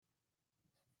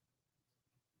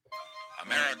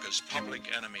America's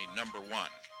public enemy number one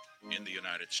in the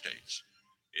United States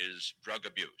is drug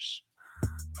abuse.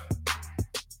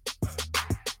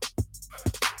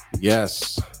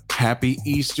 Yes. Happy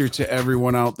Easter to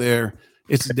everyone out there.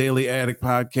 It's the Daily Addict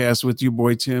Podcast with your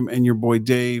boy Tim and your boy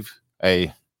Dave.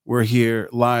 Hey. We're here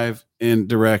live and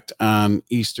direct on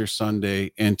Easter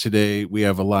Sunday. And today we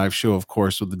have a live show, of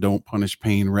course, with the Don't Punish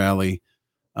Pain rally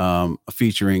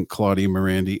featuring Claudia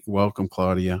Merandi. Welcome,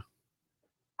 Claudia.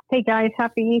 Hey, guys.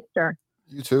 Happy Easter.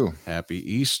 You too. Happy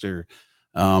Easter.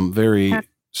 Very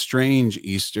strange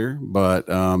Easter, but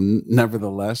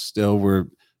nevertheless, still we're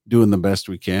doing the best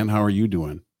we can. How are you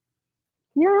doing?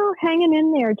 You're hanging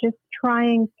in there, just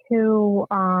trying to,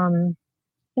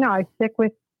 I stick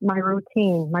with my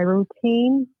routine. My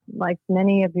routine, like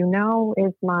many of you know,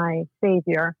 is my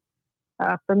savior.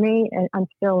 For me, I'm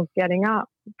still getting up,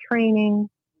 training,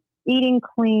 eating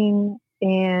clean,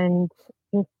 and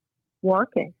just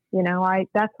working.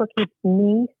 That's what keeps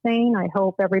me sane. I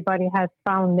hope everybody has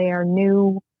found their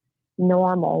new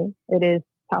normal. It is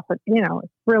tough,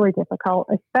 it's really difficult,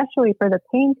 especially for the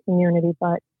pain community,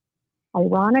 but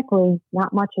ironically,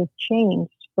 not much has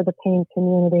changed for the pain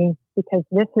community because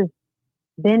this has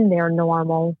been their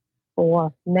normal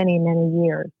for many, many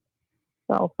years.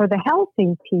 So for the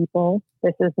healthy people,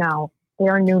 this is now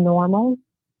their new normal,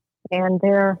 and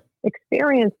they're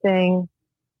experiencing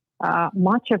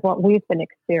much of what we've been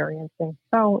experiencing.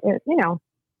 So,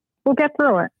 we'll get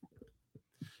through it.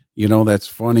 That's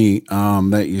funny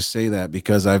that you say that,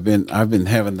 because I've been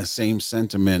having the same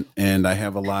sentiment, and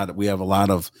we have a lot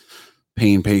of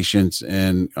pain patients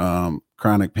and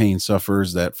chronic pain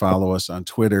sufferers that follow us on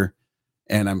Twitter,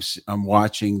 and I'm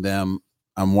watching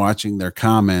their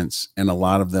comments, and a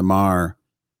lot of them are,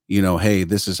 hey,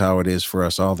 this is how it is for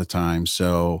us all the time.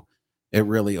 So it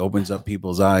really opens up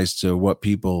people's eyes to what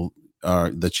people are,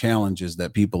 the challenges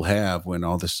that people have when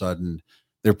all of a sudden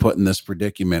they're put in this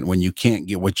predicament when you can't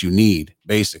get what you need,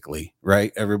 basically,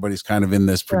 right? Everybody's kind of in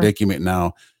this predicament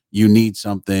now. You need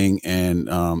something, and,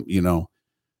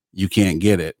 you can't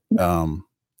get it.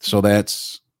 So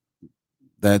that's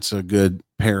a good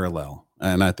parallel,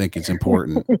 and I think it's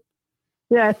important.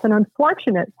 Yeah, it's an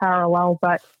unfortunate parallel,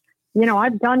 but,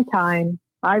 I've done time.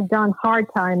 I've done hard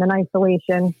time in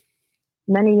isolation,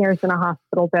 many years in a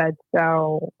hospital bed.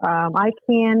 So I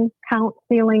can count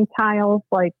ceiling tiles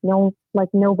like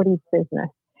nobody's business.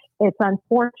 It's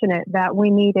unfortunate that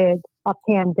we needed a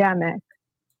pandemic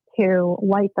to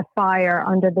light the fire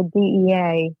under the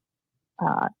DEA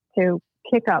to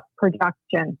kick up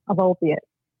production of opiates.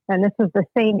 And this is the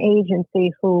same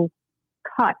agency who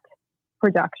cut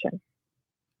production.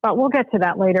 But we'll get to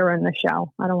that later in the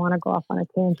show. I don't want to go off on a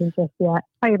tangent just yet.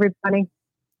 Hi, everybody.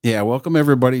 Yeah, welcome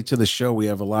everybody to the show. We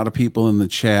have a lot of people in the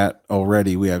chat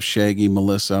already. We have Shaggy,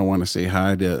 Melissa. I want to say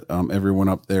hi to everyone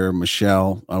up there.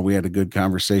 Michelle, we had a good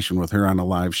conversation with her on a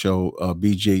live show.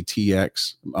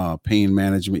 BJTX, Pain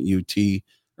Management UT,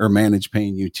 or Manage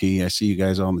Pain UT. I see you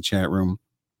guys all in the chat room.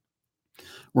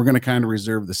 We're going to kind of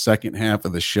reserve the second half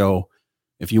of the show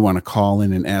if you want to call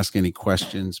in and ask any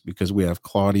questions, because we have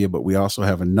Claudia, but we also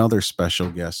have another special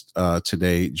guest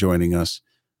today joining us.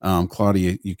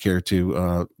 Claudia, you care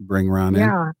to bring Ron in?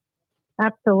 Yeah,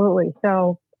 absolutely.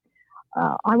 So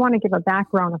I want to give a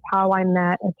background of how I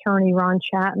met attorney Ron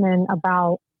Chapman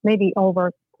about maybe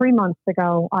over 3 months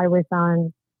ago. I was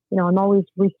on, I'm always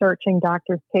researching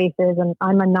doctors' cases, and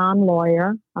I'm a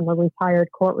non-lawyer. I'm a retired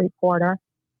court reporter.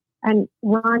 And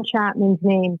Ron Chapman's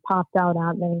name popped out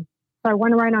at me. So I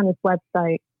went right on his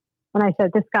website, and I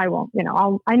said, this guy won't,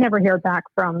 I never hear back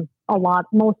from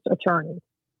most attorneys.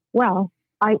 Well,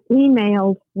 I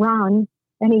emailed Ron,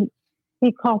 and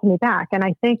he called me back. And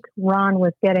I think Ron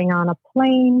was getting on a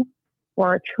plane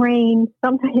or a train,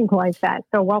 something like that.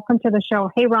 So welcome to the show.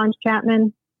 Hey, Ron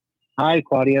Chapman. Hi,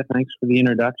 Claudia. Thanks for the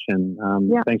introduction.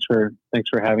 Thanks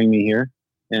for having me here.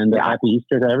 And happy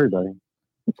Easter to everybody.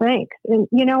 Thanks. And,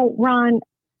 Ron,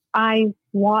 I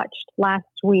watched last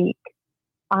week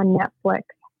on Netflix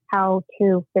How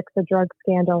to Fix a Drug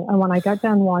Scandal. And when I got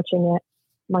done watching it,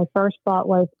 my first thought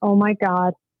was, oh my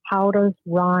God, how does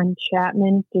Ron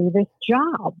Chapman do this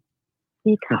job?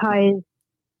 Because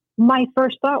my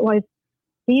first thought was,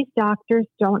 these doctors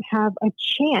don't have a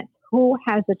chance. Who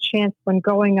has a chance when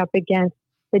going up against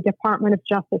the Department of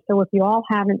Justice? So if you all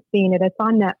haven't seen it, it's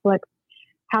on Netflix.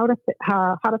 How to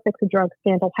Fix a Drug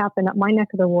Scandal happened at my neck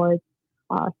of the woods.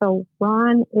 So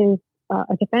Ron is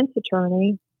a defense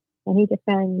attorney, and he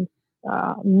defends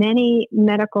many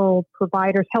medical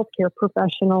providers, healthcare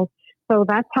professionals. So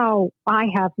that's how I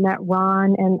have met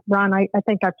Ron. And Ron, I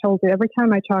think I've told you, every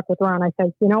time I talk with Ron, I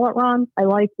said, you know what, Ron, I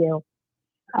like you.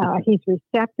 He's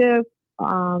receptive.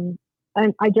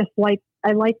 and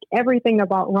I like everything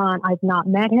about Ron. I've not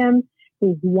met him.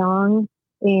 He's young,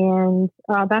 and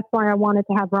that's why I wanted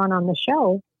to have Ron on the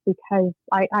show, because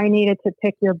I needed to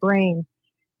pick your brain.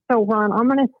 So, Ron, I'm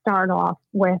going to start off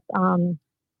with,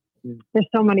 there's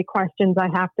so many questions I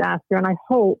have to ask you, and I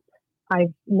hope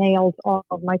I've nailed all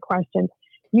of my questions.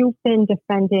 You've been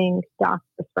defending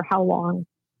doctors for how long?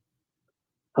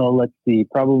 Oh, let's see,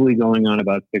 probably going on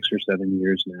about 6 or 7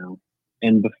 years now.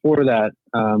 And before that,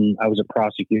 I was a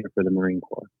prosecutor for the Marine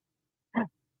Corps.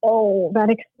 Oh, that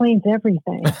explains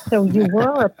everything. So you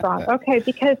were a okay,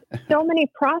 because so many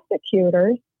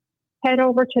prosecutors head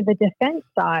over to the defense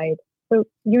side. So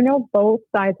you know both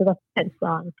sides of the fence,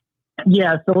 Ron.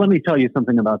 Yeah, so let me tell you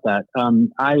something about that.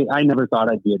 I never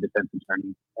thought I'd be a defense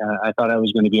attorney. I thought I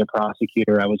was going to be a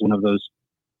prosecutor. I was one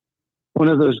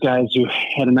of those guys who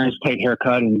had a nice tight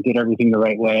haircut and did everything the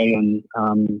right way, and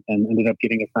ended up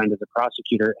getting assigned as a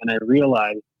prosecutor. And I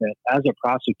realized that as a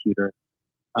prosecutor,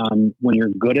 when you're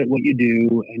good at what you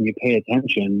do and you pay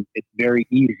attention, it's very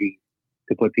easy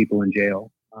to put people in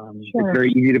jail. Sure. It's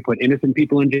very easy to put innocent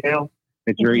people in jail.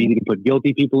 It's very easy to put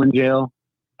guilty people in jail.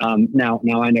 Now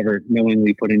I never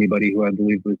knowingly put anybody who I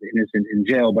believe was innocent in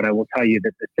jail, but I will tell you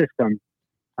that the system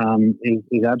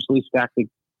is absolutely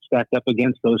stacked up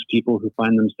against those people who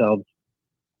find themselves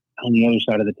on the other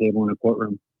side of the table in a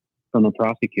courtroom from a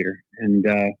prosecutor. And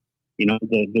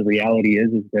the reality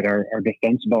is that our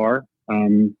defense bar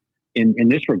in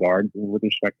this regard, with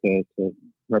respect to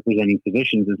representing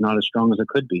physicians, is not as strong as it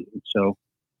could be. And so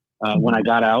when I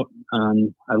got out,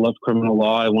 I loved criminal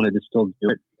law. I wanted to still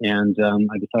do it. And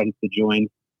I decided to join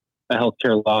a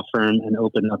healthcare law firm and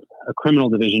open up a criminal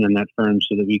division in that firm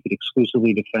so that we could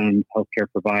exclusively defend healthcare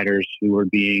providers who were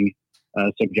being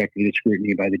subjected to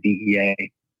scrutiny by the DEA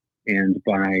and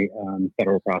by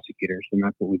federal prosecutors. And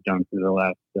that's what we've done for the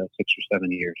last 6 or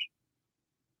 7 years.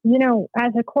 You know,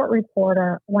 as a court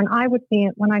reporter, when I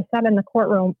sat in the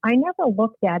courtroom, I never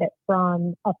looked at it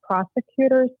from a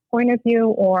prosecutor's point of view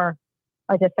or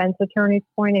a defense attorney's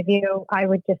point of view.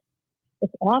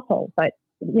 It's awful. But,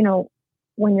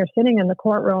 when you're sitting in the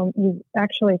courtroom, you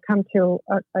actually come to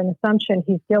an assumption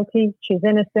he's guilty, she's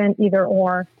innocent, either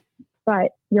or.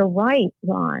 But you're right,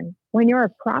 Ron. When you're a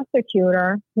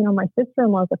prosecutor, my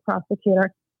sister-in-law is a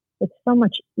prosecutor, it's so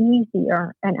much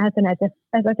easier. And as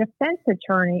a defense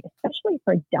attorney, especially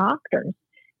for doctors,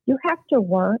 you have to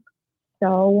work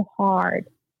so hard.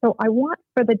 So I want,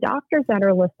 for the doctors that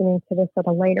are listening to this at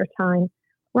a later time,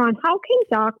 Ron,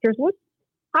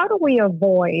 how do we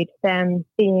avoid them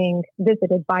being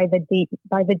visited by the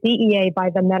DEA, by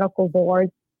the medical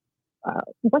boards?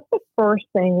 What's the first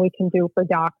thing we can do for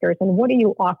doctors, and what do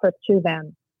you offer to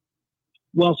them?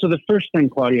 Well, so the first thing,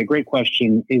 Claudia, great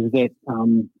question, is that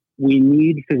we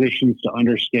need physicians to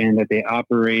understand that they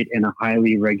operate in a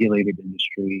highly regulated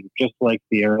industry, just like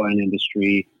the airline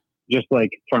industry, just like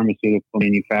pharmaceutical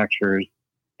manufacturers.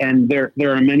 And there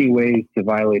are many ways to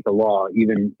violate the law,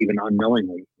 even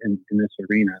unknowingly in this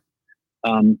arena.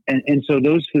 And so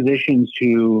those physicians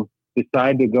who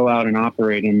decide to go out and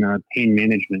operate in the pain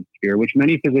management sphere, which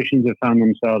many physicians have found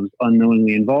themselves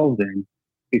unknowingly involved in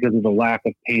because of the lack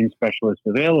of pain specialists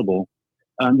available,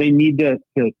 they need to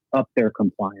up their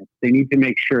compliance. They need to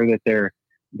make sure that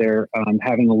they're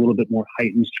having a little bit more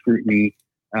heightened scrutiny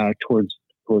towards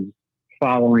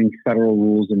following federal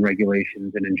rules and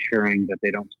regulations and ensuring that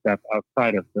they don't step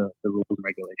outside of the rules and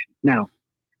regulations. Now,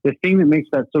 the thing that makes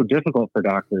that so difficult for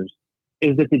doctors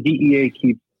is that the DEA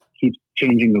keeps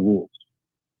changing the rules.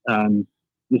 The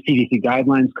CDC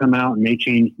guidelines come out and they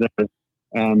change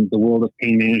the world of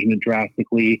pain management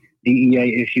drastically.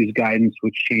 DEA issues guidance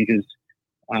which changes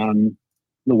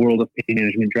the world of pain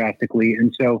management drastically.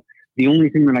 And so the only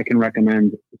thing that I can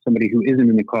recommend to somebody who isn't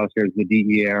in the crosshairs of the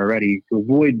DEA already to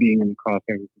avoid being in the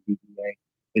crosshairs of the DEA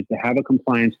is to have a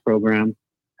compliance program,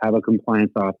 have a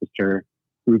compliance officer,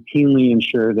 routinely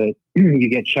ensure that you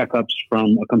get checkups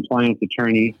from a compliance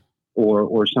attorney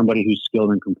or somebody who's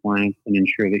skilled in compliance, and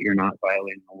ensure that you're not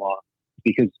violating the law.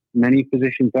 Because many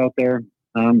physicians out there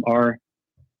are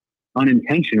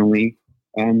unintentionally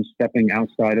stepping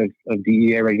outside of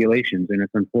DEA regulations, and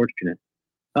it's unfortunate.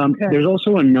 There's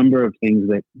also a number of things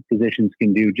that physicians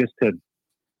can do just to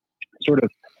sort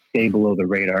of stay below the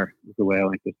radar, is the way I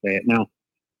like to say it. Now,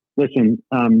 listen,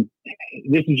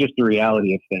 this is just the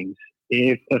reality of things.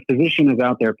 If a physician is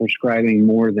out there prescribing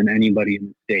more than anybody in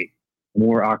the state,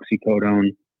 more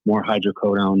oxycodone, more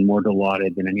hydrocodone, more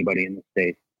Dilaudid than anybody in the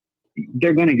state,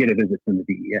 they're going to get a visit from the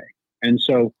DEA. And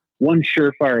so one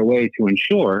surefire way to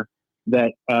ensure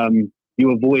that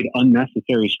you avoid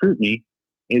unnecessary scrutiny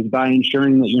is by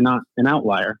ensuring that you're not an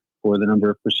outlier for the number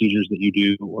of procedures that you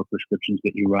do or prescriptions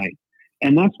that you write.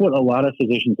 And that's what a lot of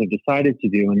physicians have decided to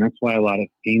do. And that's why a lot of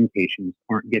pain patients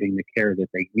aren't getting the care that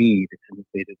they need and that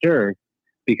they deserve,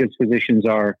 because physicians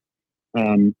are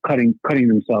cutting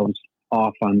themselves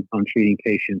off on treating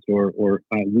patients or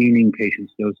weaning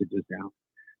patients' dosages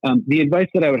down. The advice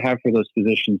that I would have for those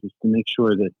physicians is to make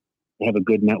sure that they have a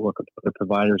good network of other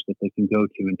providers that they can go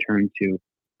to and turn to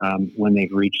when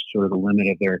they've reached sort of the limit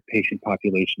of their patient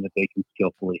population that they can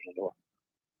skillfully handle.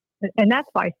 And that's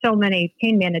why so many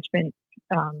pain management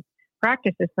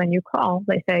practices, when you call,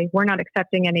 they say, we're not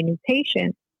accepting any new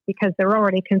patients because they're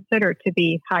already considered to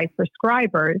be high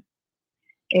prescribers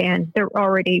and they're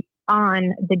already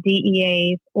on the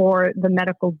DEA's or the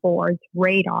medical board's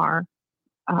radar.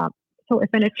 So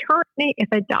if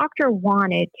a doctor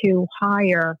wanted to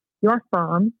hire your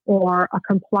firm or a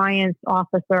compliance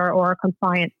officer or a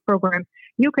compliance program,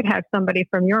 you could have somebody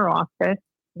from your office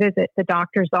visit the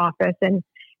doctor's office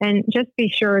and just be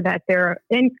sure that they're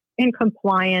in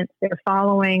compliance, they're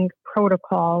following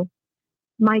protocols.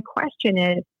 My question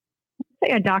is,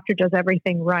 say a doctor does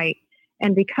everything right,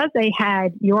 and because they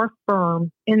had your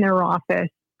firm in their office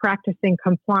practicing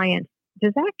compliance,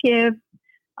 does that give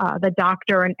the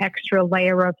doctor an extra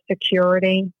layer of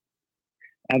security?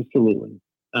 Absolutely.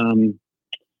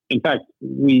 In fact,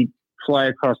 we fly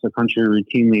across the country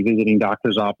routinely visiting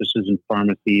doctors' offices and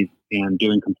pharmacies and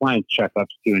doing compliance checkups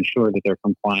to ensure that they're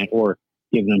compliant or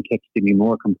give them tips to be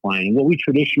more compliant. And what we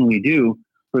traditionally do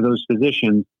for those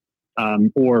physicians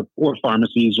or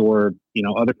pharmacies or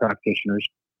other practitioners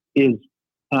is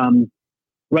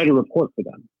write a report for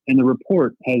them. And the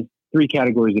report has 3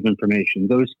 categories of information.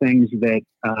 Those things that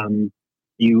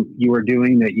you are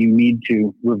doing that you need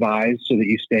to revise so that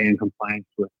you stay in compliance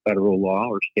with federal law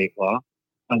or state law.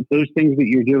 Those things that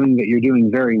you're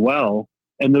doing very well,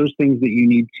 and those things that you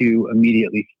need to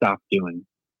immediately stop doing.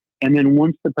 And then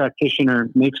once the practitioner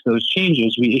makes those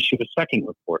changes, we issue a second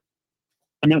report.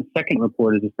 And that second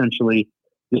report is essentially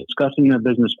discussing their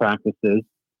business practices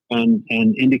and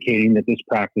indicating that this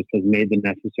practice has made the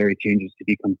necessary changes to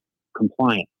become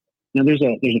compliant. Now, there's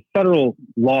a federal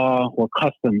law or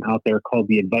custom out there called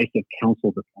the advice of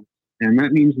counsel defense. And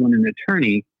that means when an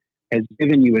attorney has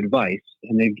given you advice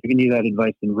and they've given you that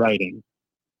advice in writing,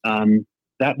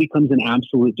 that becomes an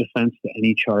absolute defense to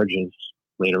any charges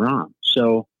later on.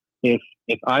 So if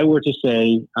I were to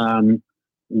say,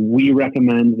 we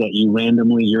recommend that you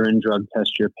randomly urine drug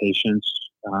test your patients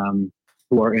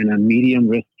who are in a medium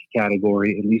risk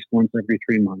category at least once every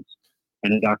 3 months,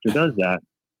 and a doctor does that,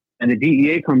 and the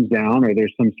DEA comes down or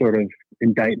there's some sort of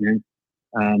indictment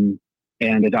and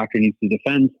the doctor needs to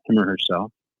defend him or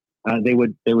herself, they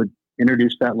would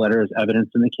introduce that letter as evidence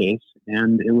in the case,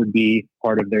 and it would be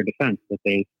part of their defense that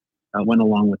they went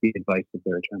along with the advice of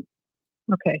their attorney.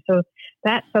 Okay, so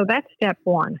that's step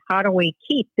one. How do we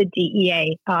keep the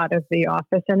DEA out of the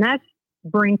office? And that's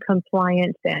bring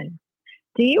compliance in.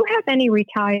 Do you have any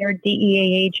retired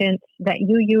DEA agents that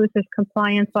you use as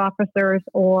compliance officers,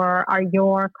 or are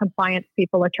your compliance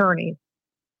people attorneys?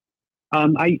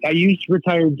 I use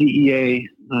retired DEA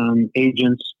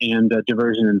agents and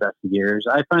diversion investigators.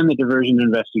 I find the diversion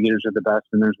investigators are the best,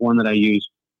 and there's one that I use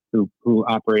who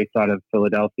operates out of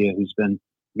Philadelphia who's been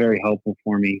very helpful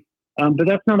for me. But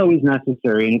that's not always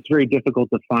necessary, and it's very difficult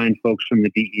to find folks from the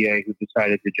DEA who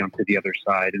decided to jump to the other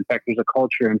side. In fact, there's a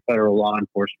culture in federal law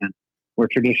enforcement where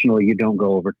traditionally you don't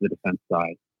go over to the defense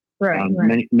side. Right.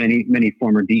 Many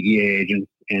former DEA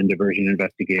agents and diversion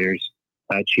investigators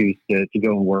choose to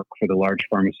go and work for the large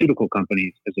pharmaceutical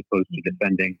companies as opposed to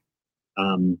defending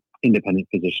independent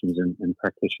physicians and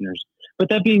practitioners. But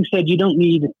that being said, you don't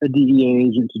need a DEA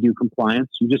agent to do compliance.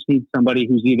 You just need somebody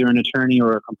who's either an attorney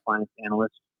or a compliance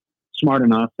analyst, smart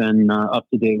enough and up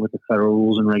to date with the federal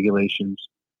rules and regulations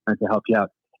to help you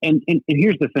out. And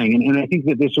here's the thing, and I think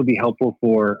that this will be helpful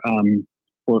for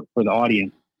the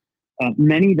audience.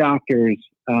 Many doctors,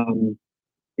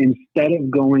 instead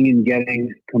of going and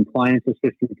getting compliance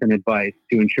assistance and advice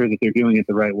to ensure that they're doing it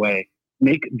the right way,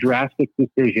 make drastic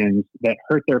decisions that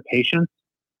hurt their patients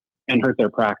and hurt their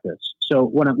practice. So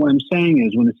what I'm saying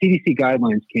is, when the CDC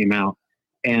guidelines came out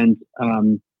and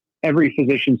every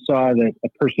physician saw that a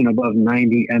person above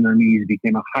 90 MMEs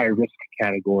became a high risk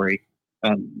category,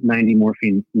 90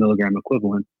 morphine milligram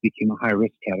equivalent became a high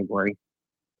risk category.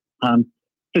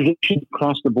 Physicians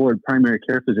across the board, primary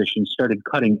care physicians, started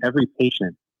cutting every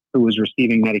patient who was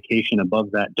receiving medication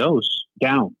above that dose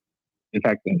down. In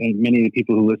fact, many of the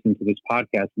people who listen to this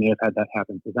podcast may have had that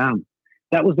happen to them.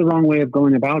 That was the wrong way of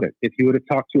going about it. If you would have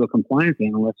talked to a compliance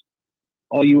analyst,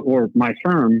 or my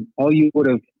firm, all you would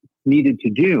have needed to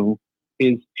do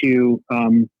is to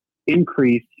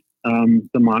increase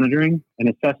the monitoring and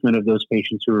assessment of those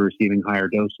patients who are receiving higher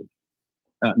doses.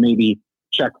 maybe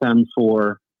check them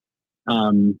for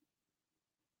signs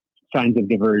of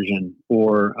diversion,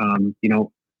 or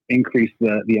increase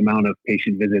the amount of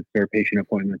patient visits or patient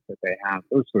appointments that they have,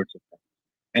 those sorts of things.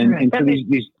 And so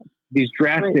these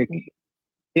drastic,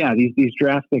 these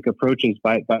drastic approaches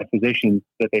by physicians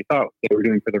that they thought they were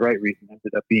doing for the right reason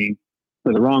ended up being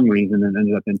for the wrong reason, and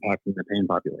ended up impacting the pain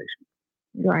population.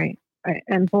 Right.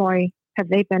 And boy, have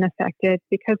they been affected,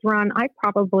 because Ron, I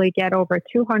probably get over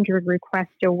 200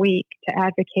 requests a week to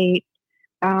advocate.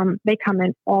 They come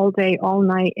in all day, all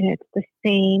night, and it's the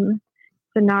same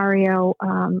scenario.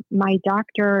 My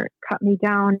doctor cut me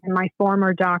down and my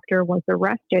former doctor was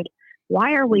arrested.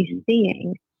 Why are we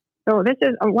seeing? So this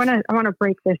is, I want to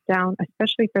break this down,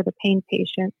 especially for the pain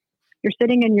patient. You're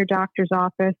sitting in your doctor's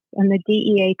office and the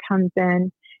DEA comes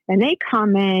in, and they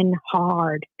come in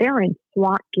hard. They're in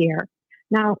SWAT gear.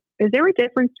 Now, is there a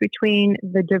difference between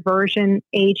the diversion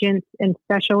agents and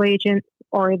special agents,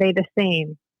 or are they the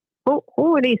same?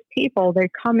 Who are these people that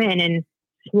come in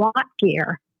SWAT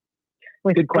gear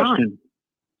with Good question.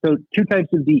 So two types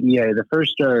of DEA. The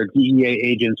first are DEA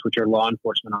agents, which are law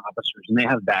enforcement officers, and they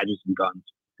have badges and guns.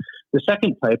 The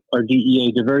second type are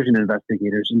DEA diversion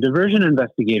investigators. And diversion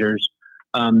investigators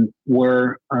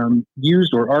were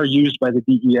used or are used by the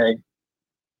DEA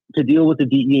to deal with the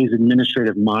DEA's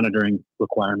administrative monitoring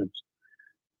requirements.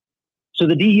 So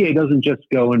the DEA doesn't just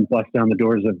go and bust down the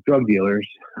doors of drug dealers.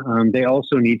 They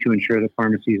also need to ensure that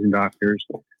pharmacies and doctors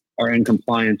are in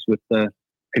compliance with the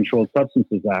Controlled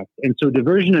Substances Act. And so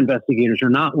diversion investigators are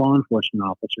not law enforcement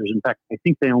officers. In fact, I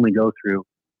think they only go through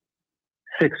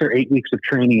 6 or 8 weeks of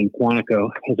training in Quantico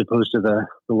as opposed to the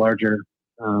larger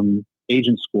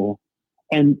agent school.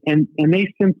 And they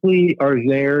simply are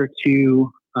there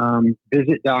to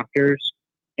visit doctors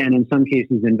and in some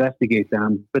cases investigate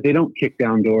them, but they don't kick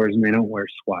down doors and they don't wear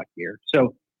SWAT gear.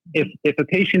 So if a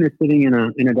patient is sitting in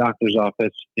a doctor's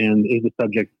office and is the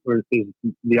subject, or is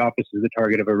the office is the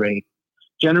target of a raid,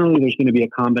 generally there's going to be a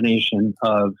combination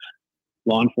of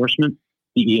law enforcement,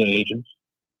 DEA agents.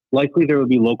 Likely there will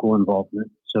be local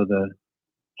involvement, so the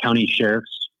county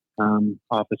sheriff's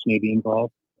office may be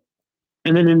involved.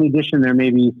 And then in addition, there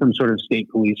may be some sort of state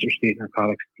police or state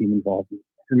narcotics team involvement.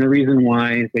 And the reason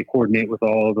why they coordinate with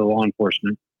all of the law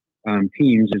enforcement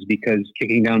teams is because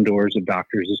kicking down doors of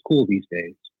doctors is cool these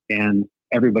days, and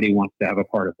everybody wants to have a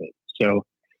part of it. So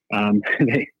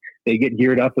they get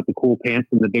geared up with the cool pants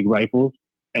and the big rifles,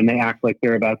 and they act like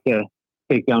they're about to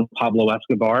take down Pablo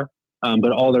Escobar.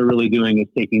 But all they're really doing is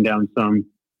taking down some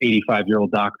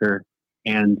 85-year-old doctor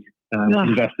and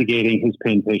investigating his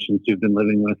pain patients who've been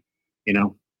living with,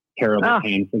 terrible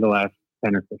pain for the last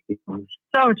 10 or 15 years.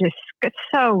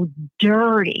 So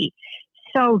dirty.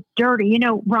 So dirty.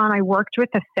 Ron, I worked with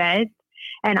the feds,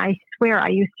 and I swear I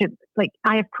used to,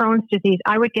 I have Crohn's disease.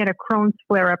 I would get a Crohn's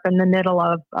flare up in the middle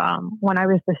of when I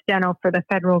was the steno for the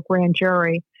federal grand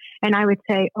jury. And I would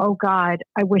say, oh God,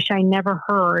 I wish I never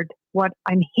heard what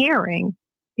I'm hearing,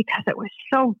 because it was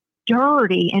so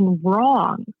dirty and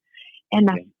wrong. And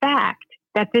the fact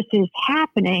that this is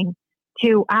happening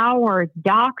to our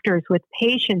doctors with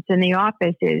patients in the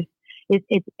office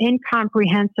it's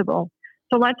incomprehensible.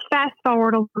 So let's fast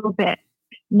forward a little bit.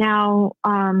 Now,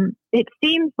 it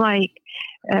seems like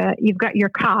you've got your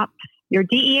cops, your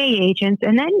DEA agents,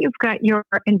 and then you've got your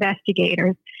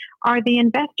investigators. Are the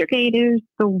investigators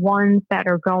the ones that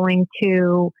are going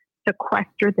to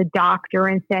sequester the doctor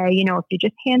and say, if you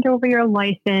just hand over your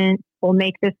license, we'll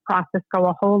make this process go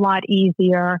a whole lot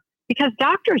easier? Because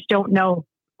doctors don't know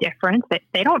difference.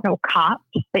 They don't know cops.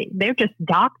 They're just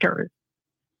doctors.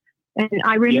 And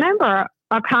I remember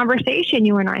a conversation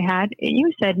you and I had, and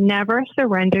you said never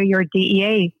surrender your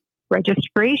DEA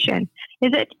registration.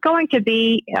 Is it going to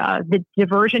be the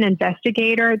diversion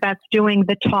investigator that's doing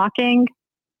the talking?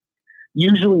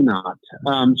 Usually not.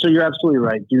 So you're absolutely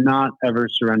right. Do not ever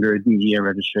surrender a DEA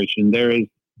registration.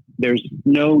 There's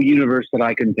no universe that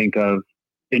I can think of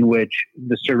in which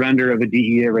the surrender of a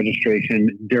DEA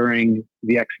registration during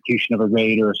the execution of a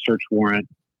raid or a search warrant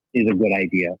is a good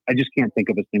idea. I just can't think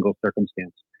of a single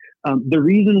circumstance. The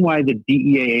reason why the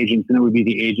DEA agents, and it would be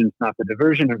the agents, not the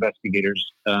diversion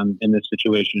investigators in this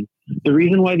situation, the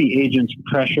reason why the agents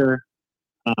pressure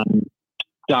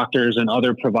doctors and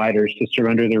other providers to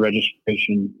surrender their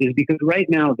registration is because right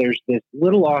now there's this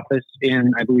little office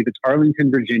in, I believe it's Arlington,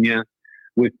 Virginia,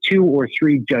 with 2 or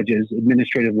 3 judges,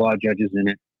 administrative law judges in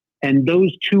it. And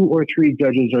those 2 or 3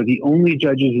 judges are the only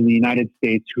judges in the United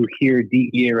States who hear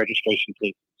DEA registration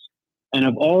cases. And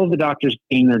of all of the doctors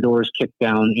getting their doors kicked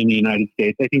down in the United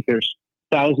States, I think there's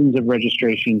thousands of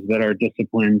registrations that are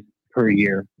disciplined per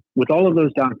year. With all of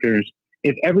those doctors,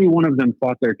 if every one of them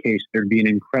fought their case, there'd be an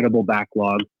incredible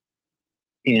backlog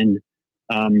in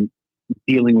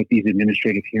dealing with these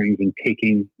administrative hearings and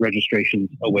taking registrations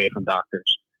away from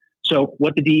doctors. So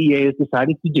what the DEA has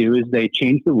decided to do is they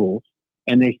changed the rules,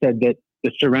 and they said that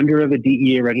the surrender of a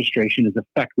DEA registration is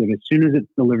effective as soon as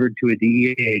it's delivered to a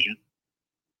DEA agent.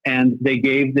 And they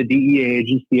gave the DEA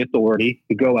agents the authority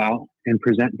to go out and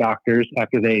present doctors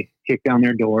after they kick down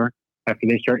their door, after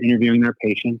they start interviewing their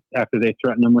patients, after they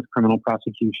threaten them with criminal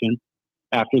prosecution,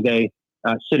 after they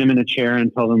sit them in a chair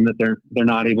and tell them that they're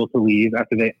not able to leave,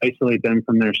 after they isolate them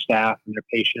from their staff and their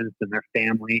patients and their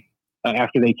family,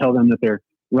 after they tell them that they're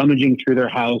rummaging through their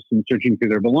house and searching through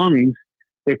their belongings.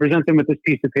 They present them with this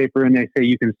piece of paper and they say,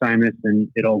 you can sign this and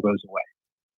it all goes away.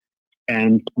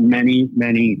 And many,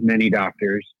 many, many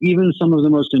doctors, even some of the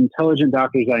most intelligent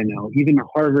doctors I know, even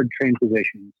Harvard-trained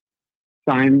physicians,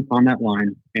 sign on that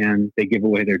line and they give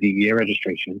away their DEA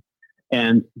registration.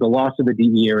 And the loss of a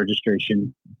DEA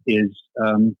registration is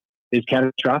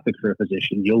catastrophic for a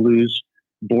physician. You'll lose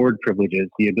board privileges,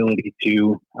 the ability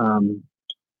to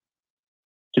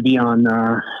be on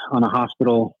a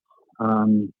hospital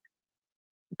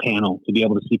panel, to be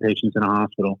able to see patients in a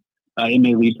hospital. It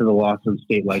may lead to the loss of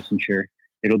state licensure.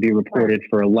 It'll be reported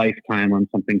for a lifetime on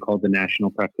something called the National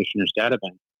Practitioners Data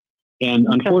Bank. And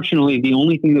unfortunately, the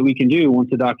only thing that we can do once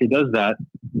a doctor does that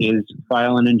is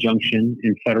file an injunction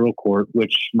in federal court,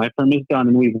 which my firm has done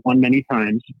and we've won many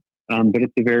times, but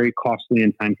it's a very costly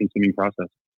and time-consuming process.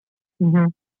 Mm-hmm.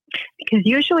 Because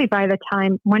usually by the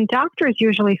time, when doctors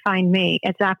usually find me,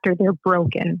 it's after they're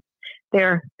broken.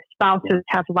 Their spouses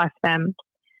have left them.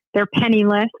 They're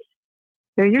penniless.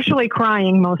 They're usually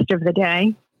crying most of the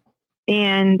day.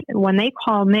 And when they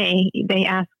call me, they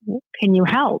ask, can you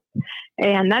help?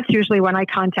 And that's usually when I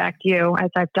contact you, as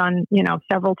I've done,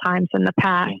 several times in the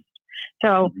past.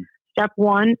 So step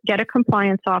one, get a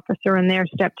compliance officer in there.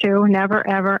 Step two, never,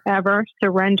 ever, ever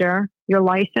surrender your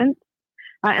license.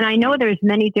 And I know there's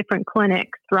many different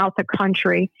clinics throughout the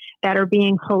country that are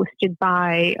being hosted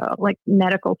by like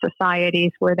medical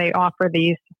societies where they offer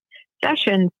these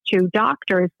sessions to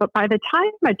doctors. But by the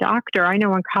time a doctor, I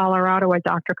know in Colorado, a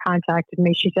doctor contacted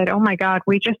me. She said, oh my God,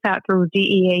 we just sat through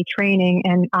DEA training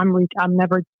and I'm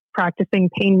never practicing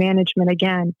pain management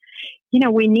again.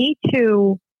 We need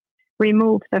to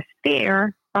remove the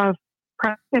fear of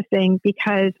practicing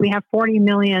because we have 40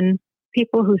 million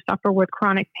people who suffer with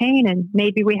chronic pain, and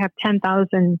maybe we have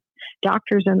 10,000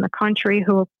 doctors in the country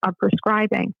who are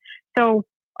prescribing. So,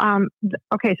 so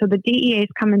the DEAs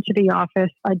come into the office.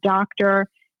 A doctor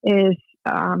is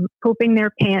pooping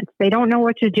their pants. They don't know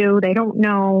what to do. They don't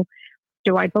know,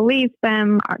 do I believe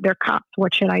them? They're cops.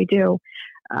 What should I do?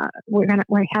 We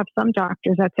have some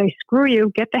doctors that say, screw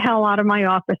you, get the hell out of my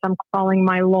office. I'm calling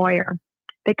my lawyer.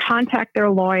 They contact their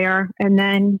lawyer, and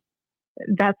then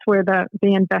that's where the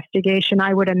investigation,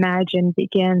 I would imagine,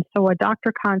 begins. So a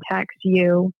doctor contacts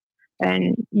you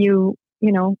and you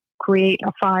create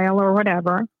a file or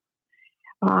whatever.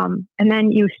 And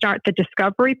then you start the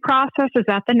discovery process. Is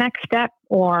that the next step,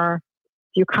 or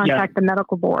do you contact the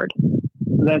medical board?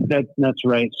 That's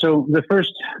right. So the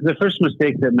first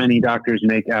mistake that many doctors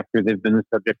make after they've been the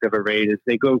subject of a raid is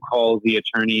they go call the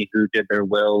attorney who did their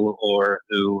will or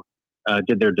who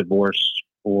did their divorce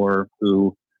or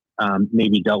who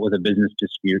maybe dealt with a business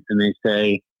dispute, and they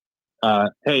say,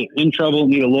 hey, in trouble,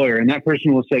 need a lawyer. And that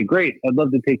person will say, great, I'd love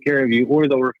to take care of you. Or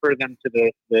they'll refer them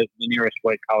to the nearest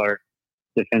white-collar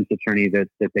defense attorney that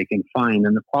they can find.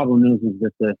 And the problem is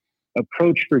that the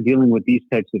approach for dealing with these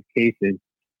types of cases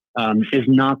is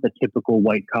not the typical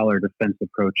white-collar defense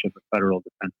approach of a federal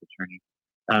defense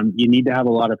attorney. You need to have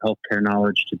a lot of healthcare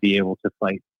knowledge to be able to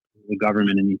fight the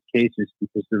government in these cases,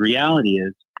 because the reality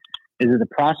is that the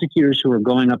prosecutors who are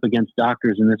going up against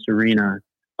doctors in this arena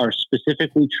are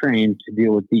specifically trained to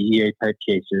deal with DEA-type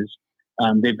cases.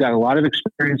 They've got a lot of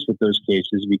experience with those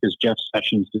cases because Jeff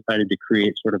Sessions decided to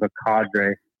create sort of a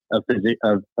cadre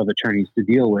of attorneys to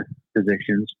deal with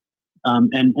physicians.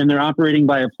 And they're operating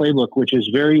by a playbook which is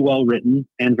very well written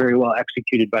and very well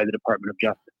executed by the Department of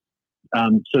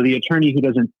Justice. So the attorney who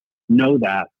doesn't know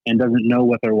that and doesn't know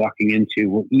what they're walking into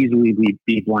will easily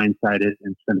be blindsided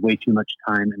and spend way too much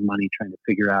time and money trying to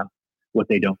figure out what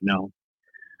they don't know.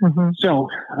 Mm-hmm. So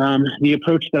the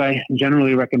approach that I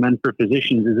generally recommend for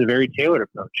physicians is a very tailored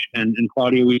approach. And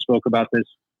Claudia, we spoke about this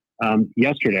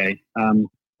yesterday.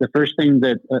 The first thing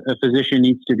that a physician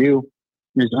needs to do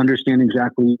is understand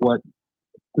exactly what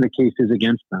the case is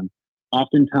against them.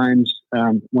 Oftentimes,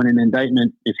 when an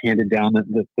indictment is handed down,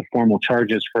 the formal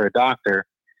charges for a doctor,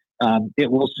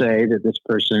 it will say that this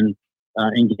person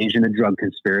engaged in a drug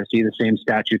conspiracy, the same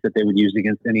statute that they would use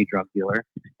against any drug dealer.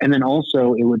 And then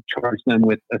also it would charge them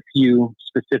with a few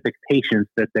specific patients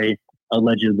that they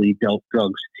allegedly dealt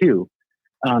drugs to.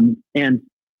 And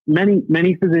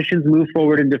many physicians move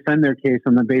forward and defend their case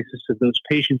on the basis of those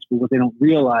patients, but what they don't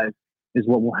realize is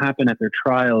what will happen at their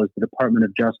trial is the Department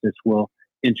of Justice will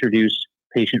introduce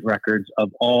patient records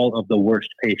of all of the worst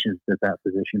patients that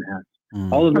physician has.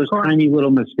 All of those tiny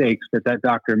little mistakes that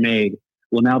doctor made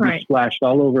will now be splashed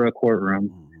all over a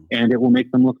courtroom, and it will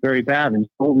make them look very bad. And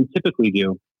what we typically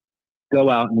do, go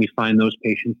out and we find those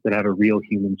patients that have a real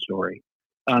human story.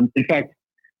 In fact,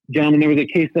 gentlemen, there was a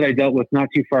case that I dealt with not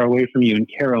too far away from you in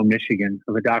Cairo, Michigan,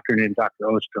 of a doctor named Dr.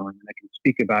 Osterling, and I can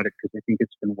speak about it because I think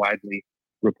it's been widely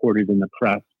reported in the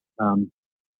press.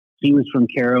 He was from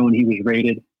Cairo and he was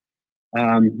raided.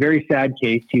 Very sad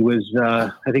case. He was,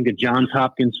 I think, a Johns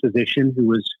Hopkins physician who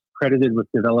was credited with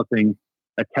developing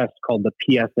a test called the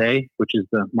PSA, which is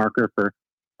the marker for,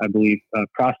 I believe,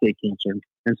 prostate cancer.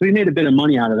 And so he made a bit of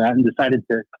money out of that and decided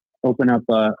to open up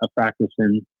a practice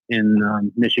in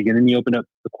Michigan, and he opened up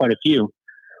quite a few.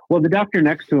 Well, the doctor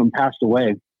next to him passed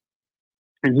away,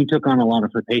 and he took on a lot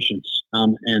of her patients,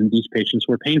 and these patients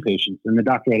were pain patients, and the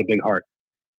doctor had a big heart.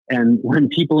 And when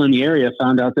people in the area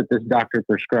found out that this doctor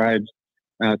prescribed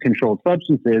controlled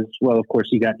substances, well, of course,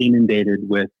 he got inundated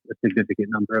with a significant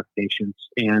number of patients,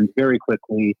 and very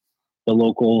quickly, the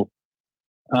local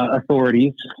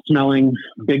authorities, smelling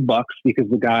big bucks because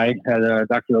the guy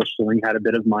Dr. Osterling had a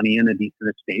bit of money and a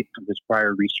decent estate from his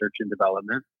prior research and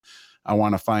development. I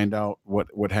want to find out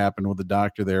what happened with the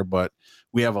doctor there, but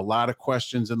we have a lot of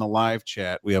questions in the live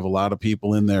chat. We have a lot of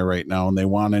people in there right now, and they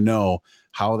want to know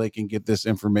how they can get this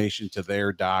information to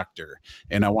their doctor.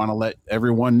 And I want to let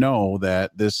everyone know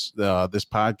that this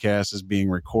podcast is being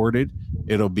recorded.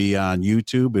 It'll be on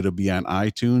YouTube. It'll be on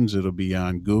iTunes. It'll be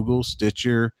on Google,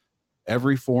 Stitcher,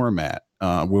 every format.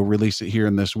 We'll release it here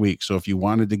in this week. So if you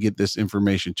wanted to get this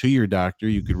information to your doctor,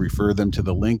 you could refer them to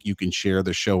the link. You can share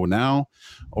the show now,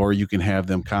 or you can have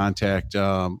them contact.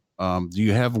 Do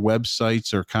you have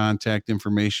websites or contact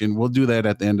information? We'll do that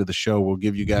at the end of the show. We'll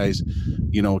give you guys,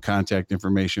 contact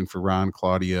information for Ron,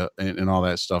 Claudia, and all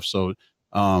that stuff. So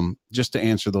just to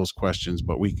answer those questions,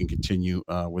 but we can continue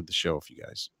with the show if you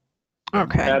guys.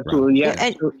 Okay. Absolutely.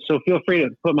 Yeah. So feel free to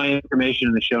put my information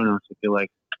in the show notes if you like.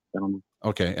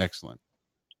 Okay, excellent.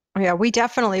 Yeah, we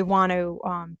definitely want to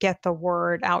get the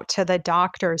word out to the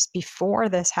doctors before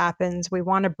this happens. We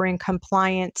want to bring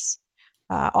compliance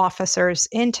officers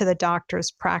into the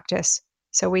doctor's practice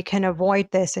so we can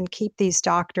avoid this and keep these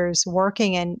doctors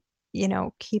working and,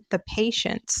 keep the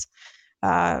patients.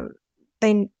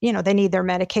 They need their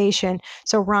medication.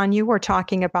 So Ron, you were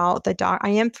talking about I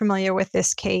am familiar with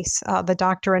this case, the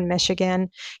doctor in Michigan.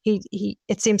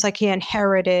 It seems like he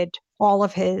inherited all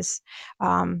of his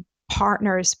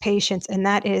partner's patients, and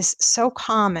that is so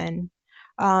common.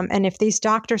 And if these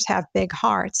doctors have big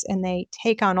hearts and they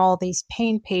take on all these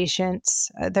pain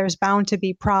patients, there's bound to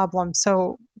be problems.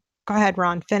 So go ahead,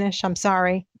 Ron, finish. I'm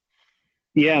sorry.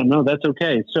 Yeah, no, that's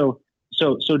okay. So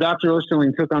Dr.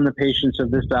 Osterling took on the patients of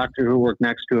this doctor who worked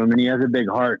next to him, and he has a big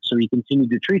heart, so he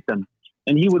continued to treat them.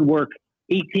 And he would work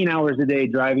 18 hours a day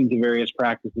driving to various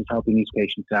practices, helping these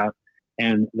patients out.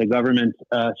 And the government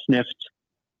sniffed,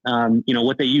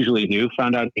 what they usually do,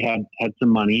 found out he had some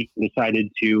money, decided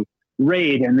to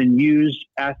raid and then use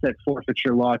asset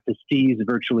forfeiture law to seize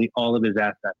virtually all of his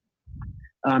assets.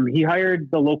 He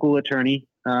hired the local attorney,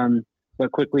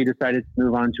 but quickly decided to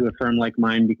move on to a firm like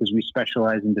mine because we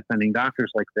specialize in defending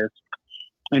doctors like this.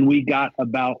 And we got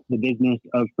about the business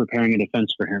of preparing a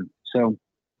defense for him. So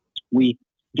we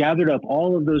gathered up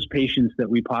all of those patients that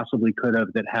we possibly could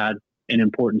have that had an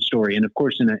important story. And of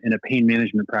course, in a pain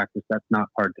management practice, that's not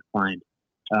hard to find.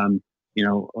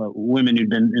 Women who'd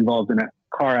been involved in a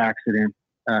car accident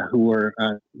who were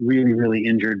really, really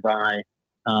injured by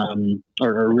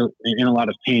or in a lot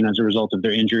of pain as a result of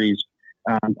their injuries.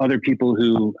 Other people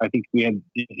who, I think we had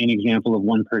an example of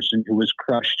one person who was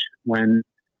crushed when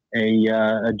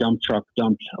a dump truck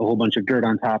dumped a whole bunch of dirt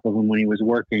on top of him when he was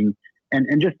working.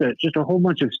 And just a whole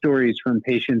bunch of stories from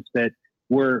patients that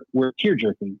were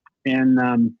tear-jerking. And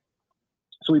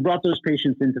so we brought those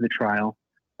patients into the trial.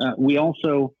 We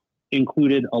also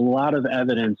included a lot of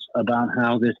evidence about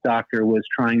how this doctor was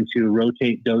trying to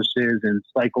rotate doses and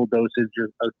cycle doses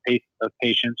of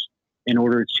patients in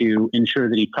order to ensure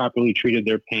that he properly treated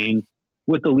their pain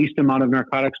with the least amount of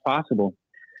narcotics possible.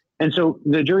 And so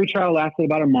the jury trial lasted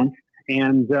about a month,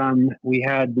 and we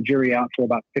had the jury out for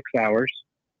about 6 hours,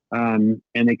 and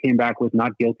they came back with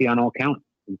not guilty on all counts.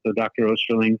 And so Dr.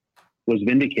 Osterling was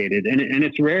vindicated. And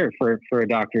it's rare for a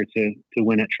doctor to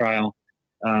win at trial.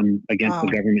 against the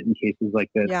government in cases like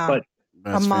this. Yeah. But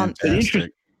That's A month.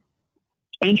 fantastic.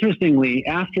 interestingly,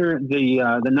 after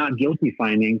the not guilty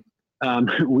finding,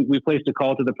 we placed a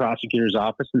call to the prosecutor's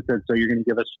office and said, "So you're going to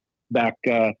give us back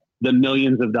the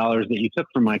millions of dollars that you took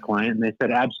from my client?" And they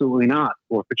said, "Absolutely not.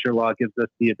 Forfeiture law gives us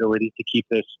the ability to keep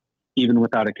this even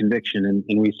without a conviction."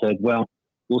 And we said, "Well,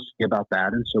 we'll see about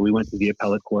that." And so we went to the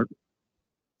appellate court.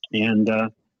 And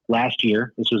last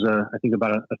year, this was I think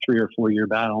about a 3 or 4 year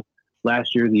battle.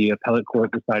 Last year, the appellate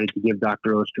court decided to give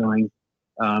Dr. Osterling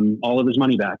all of his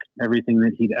money back, everything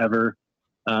that he'd ever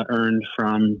earned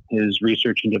from his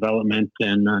research and development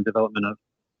and development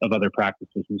of other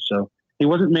practices. And so he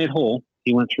wasn't made whole.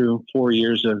 He went through 4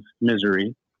 years of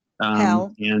misery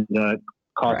Hell. and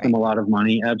cost him a lot of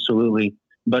money. Absolutely.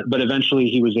 But eventually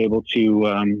he was able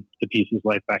to piece his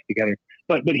life back together.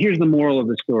 But here's the moral of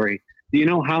the story. Do you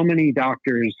know how many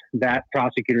doctors that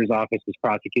prosecutor's office has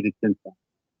prosecuted since then?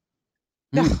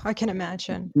 Yeah, I can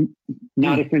imagine.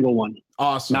 Not a single one.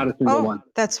 Awesome. Not a single one.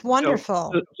 That's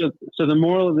wonderful. So the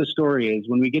moral of the story is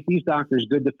when we get these doctors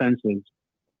good defenses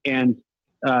and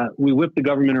we whip the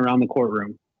government around the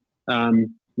courtroom,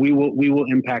 we will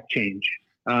impact change.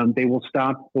 They will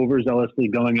stop overzealously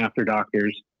going after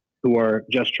doctors who are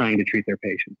just trying to treat their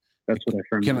patients. That's what I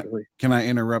firmly believe. Can I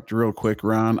interrupt real quick,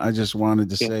 Ron? I just wanted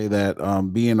to say that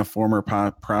being a former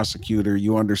prosecutor,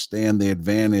 you understand the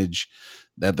advantage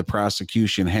that the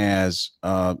prosecution has,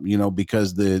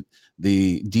 because the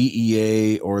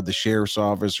DEA or the sheriff's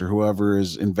office or whoever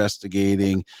is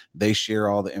investigating, they share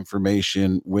all the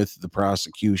information with the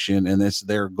prosecution, and it's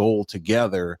their goal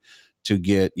together to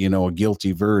get, a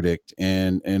guilty verdict.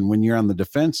 And when you're on the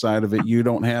defense side of it, you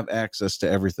don't have access to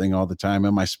everything all the time.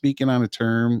 Am I speaking on a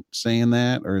term saying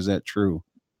that, or is that true?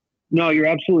 No, you're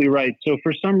absolutely right. So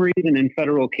for some reason in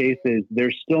federal cases,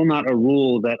 there's still not a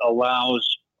rule that allows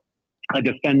a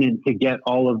defendant to get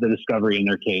all of the discovery in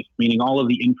their case, meaning all of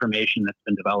the information that's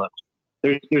been developed.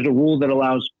 There's a rule that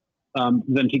allows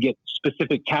them to get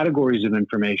specific categories of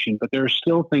information, but there are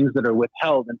still things that are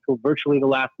withheld until virtually the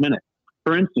last minute.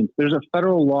 For instance, there's a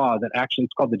federal law that actually,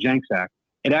 it's called the Jenks Act.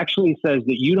 It actually says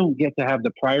that you don't get to have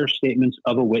the prior statements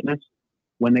of a witness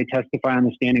when they testify on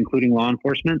the stand, including law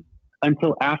enforcement,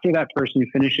 until after that person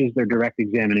finishes their direct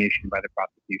examination by the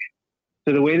prosecution.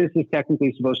 So the way this is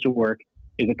technically supposed to work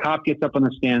is a cop gets up on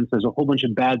the stand, says a whole bunch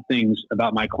of bad things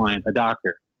about my client, a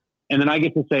doctor. And then I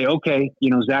get to say, okay,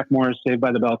 Zach Morris, Saved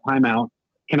by the Bell, timeout.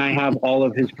 Can I have all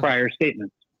of his prior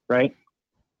statements, right?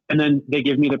 And then they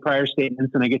give me the prior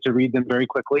statements and I get to read them very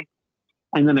quickly.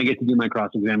 And then I get to do my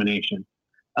cross-examination.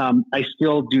 I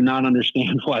still do not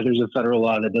understand why there's a federal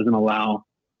law that doesn't allow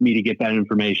me to get that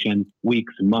information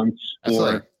weeks, months, That's or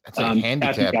like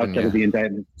handicapping outside of the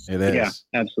indictment. It is.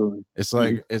 Yeah, absolutely. It's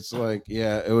like,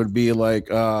 it would be like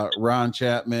Ron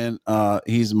Chapman.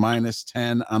 He's minus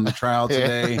 10 on the trial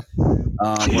today.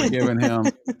 We're giving him,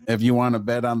 if you want to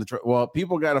bet on well,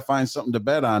 people got to find something to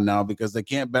bet on now because they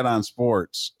can't bet on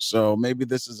sports. So maybe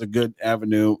this is a good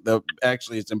avenue.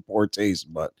 Actually, it's in poor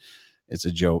taste, but it's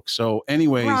a joke. So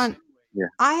anyways, Ron,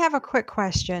 I have a quick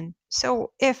question.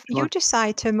 So if you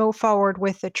decide to move forward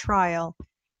with the trial,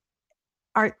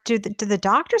 do the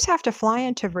doctors have to fly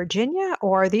into Virginia,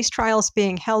 or are these trials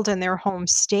being held in their home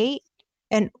state?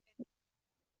 And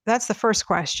that's the first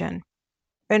question.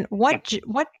 And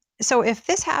so if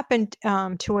this happened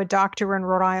to a doctor in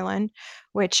Rhode Island,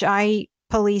 which I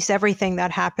police everything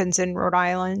that happens in Rhode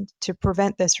Island to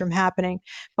prevent this from happening,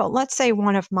 but let's say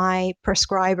one of my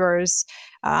prescribers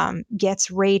gets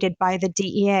raided by the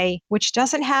DEA, which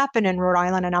doesn't happen in Rhode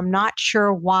Island, and I'm not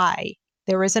sure why.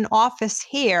 There is an office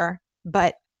here,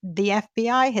 but the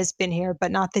FBI has been here,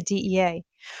 but not the DEA.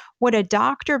 Would a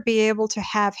doctor be able to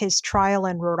have his trial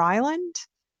in Rhode Island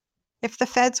if the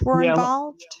feds were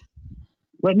involved?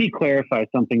 Let me clarify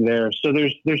something there. So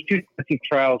there's two sets of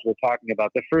trials we're talking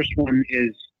about. The first one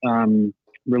is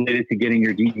related to getting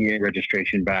your DEA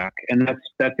registration back, and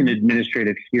that's an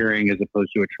administrative hearing as opposed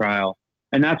to a trial.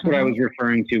 And that's what I was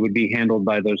referring to would be handled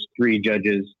by those 3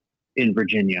 judges in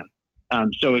Virginia.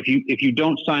 So if you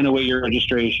don't sign away your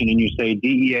registration and you say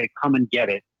DEA, come and get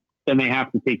it, then they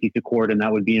have to take you to court, and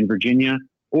that would be in Virginia,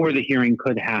 or the hearing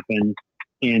could happen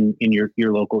in your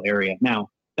local area. Now,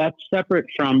 that's separate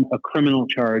from a criminal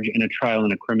charge and a trial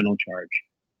and a criminal charge.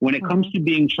 When it comes to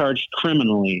being charged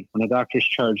criminally, when a doctor is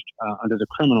charged under the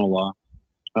criminal law,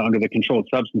 under the Controlled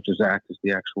Substances Act is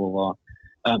the actual law,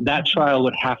 that trial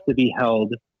would have to be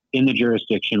held in the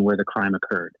jurisdiction where the crime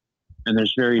occurred. And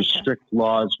there's very strict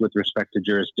laws with respect to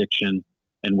jurisdiction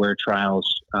and where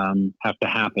trials have to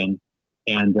happen.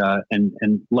 And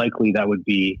likely that would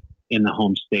be in the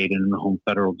home state and in the home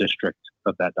federal district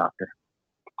of that doctor.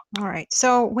 All right.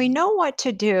 So we know what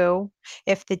to do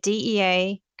if the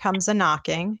DEA comes a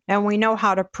knocking, and we know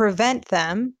how to prevent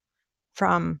them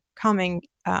from coming,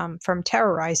 from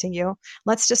terrorizing you.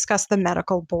 Let's discuss the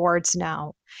medical boards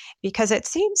now, because it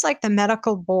seems like the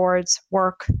medical boards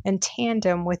work in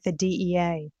tandem with the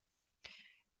DEA.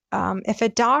 If a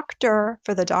doctor,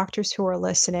 for the doctors who are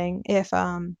listening, if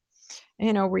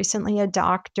recently a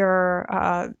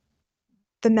doctor,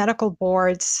 the medical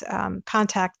boards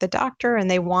contact the doctor and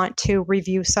they want to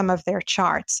review some of their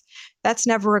charts. That's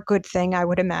never a good thing, I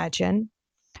would imagine,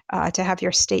 to have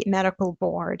your state medical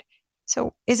board.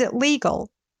 So is it legal?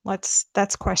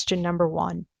 That's question number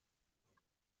one.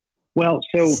 Well,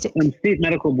 so state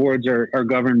medical boards are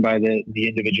governed by the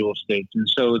individual states. And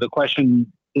so the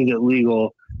question, is it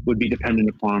legal, would be dependent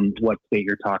upon what state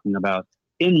you're talking about.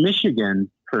 In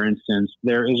Michigan, for instance,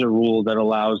 there is a rule that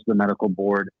allows the medical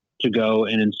board to go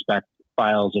and inspect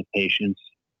files of patients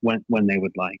when they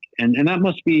would like. And that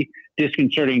must be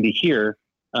disconcerting to hear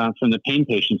from the pain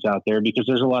patients out there, because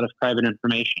there's a lot of private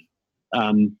information.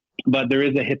 But there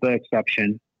is a HIPAA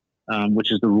exception,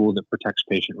 which is the rule that protects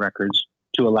patient records,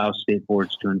 to allow state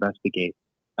boards to investigate.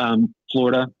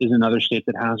 Florida is another state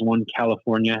that has one.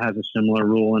 California has a similar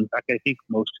rule. In fact, I think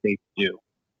most states do.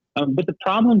 But the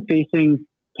problem facing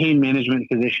pain management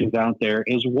physicians out there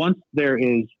is, once there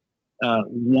is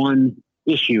one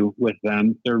issue with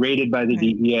them, they're rated by the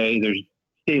DEA, there's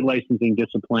state licensing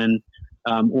discipline,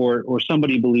 or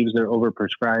somebody believes they're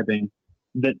overprescribing.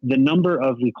 The number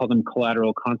of, we call them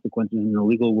collateral consequences in the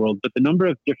legal world, but the number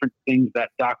of different things that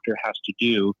doctor has to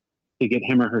do to get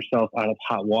him or herself out of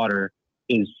hot water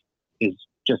is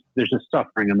just, there's a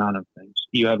suffering amount of things.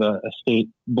 You have a state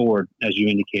board, as you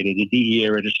indicated, a DEA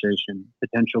registration,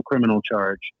 potential criminal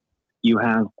charge. You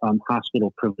have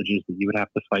hospital privileges that you would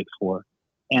have to fight for.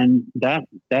 And that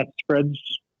spreads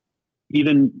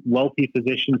even wealthy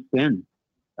physicians thin,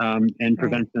 and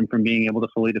prevents them from being able to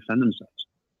fully defend themselves.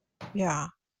 Yeah.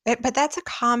 But that's a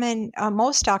common,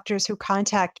 most doctors who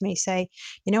contact me say,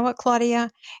 you know what, Claudia,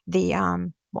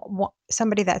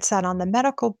 somebody that sat on the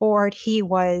medical board,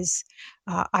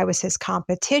 I was his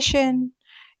competition,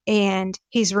 and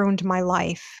he's ruined my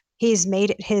life. He's made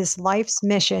it his life's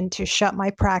mission to shut my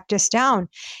practice down.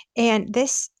 And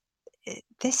this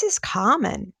is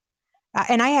common.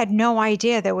 And I had no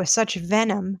idea there was such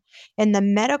venom in the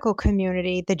medical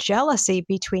community, the jealousy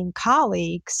between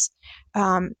colleagues.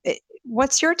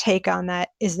 What's your take on that?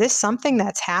 Is this something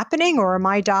that's happening, or are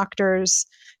my doctors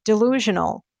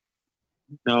delusional?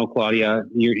 No, Claudia,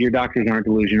 your doctors aren't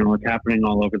delusional. It's happening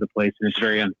all over the place, and it's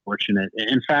very unfortunate.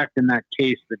 In fact, in that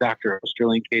case, the Dr.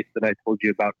 Osterling case that I told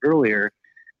you about earlier,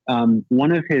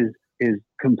 one of his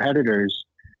competitors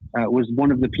was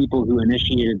one of the people who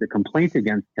initiated the complaint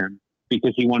against him,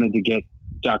 because he wanted to get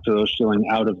Dr. Osterling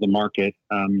out of the market,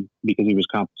 because he was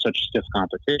such stiff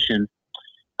competition.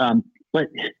 But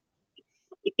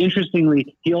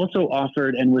interestingly, he also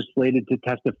offered and was slated to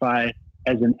testify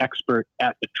as an expert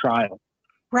at the trial.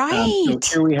 Right.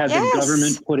 So here we had the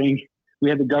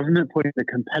government putting the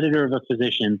competitor of a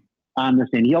physician on the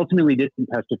stand. He ultimately didn't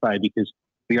testify because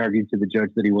we argued to the judge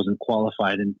that he wasn't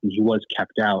qualified and he was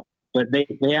kept out. But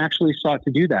they actually sought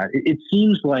to do that. It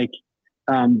seems like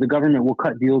the government will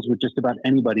cut deals with just about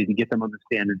anybody to get them on the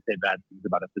stand and say bad things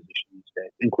about a physician these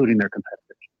days, including their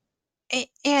competitors.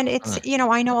 And it's,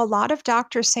 I know a lot of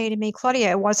doctors say to me,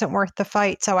 Claudia, it wasn't worth the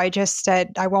fight. So I just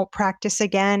said, I won't practice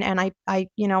again. And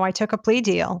I took a plea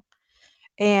deal,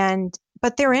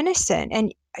 but they're innocent.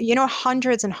 And,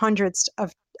 hundreds and hundreds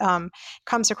of,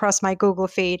 comes across my Google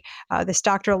feed. This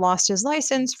doctor lost his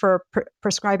license for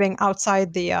prescribing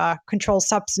outside the Controlled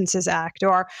Substances Act,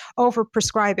 or over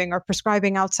prescribing, or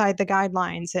prescribing outside the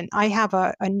guidelines. And I have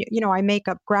I make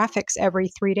up graphics every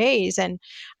 3 days. And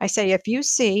I say, if you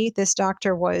see this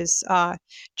doctor was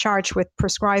charged with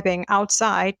prescribing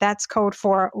outside, that's code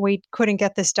for we couldn't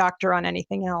get this doctor on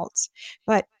anything else.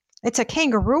 But it's a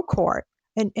kangaroo court.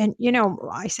 And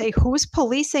I say, who's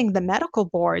policing the medical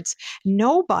boards?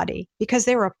 Nobody, because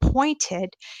they're appointed.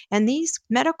 And these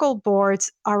medical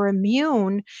boards are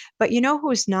immune. But you know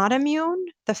who's not immune?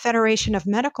 The Federation of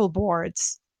Medical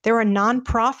Boards. They're a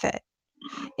nonprofit.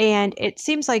 And it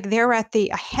seems like they're at the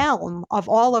helm of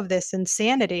all of this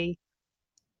insanity.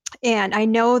 And I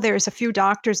know there's a few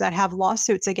doctors that have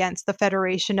lawsuits against the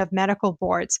Federation of Medical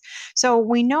Boards. So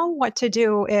we know what to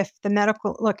do if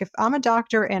if I'm a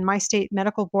doctor and my state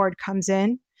medical board comes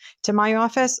in to my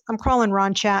office, I'm calling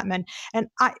Ron Chapman. And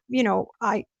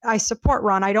I support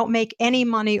Ron. I don't make any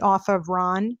money off of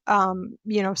Ron,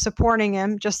 supporting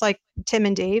him, just like Tim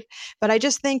and Dave. But I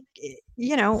just think,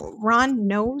 Ron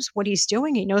knows what he's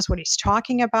doing. He knows what he's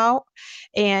talking about.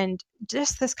 And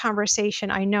just this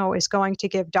conversation, I know, is going to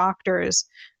give doctors,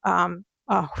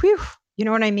 whew, you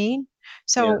know what I mean?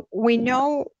 So we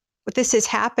know this is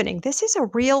happening. This is a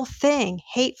real thing.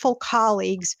 Hateful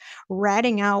colleagues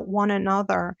ratting out one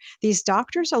another. These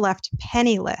doctors are left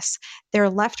penniless. They're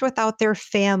left without their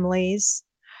families.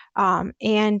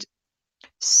 And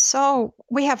so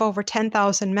we have over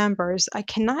 10,000 members. I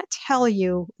cannot tell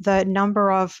you the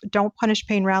number of Don't Punish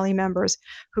Pain Rally members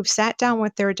who've sat down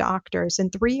with their doctors.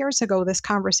 And 3 years ago, this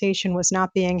conversation was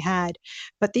not being had.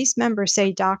 But these members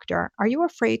say, "Doctor, are you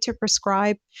afraid to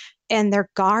prescribe?" And their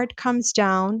guard comes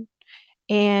down.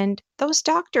 And those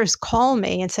doctors call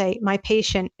me and say, "My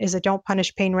patient is a Don't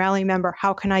Punish Pain Rally member.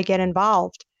 How can I get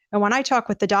involved?" And when I talk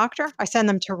with the doctor, I send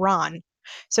them to Ron.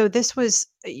 So this was,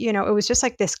 it was just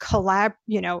like this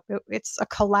it's a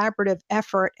collaborative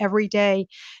effort every day,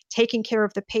 taking care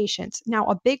of the patients. Now,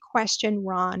 a big question,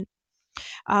 Ron,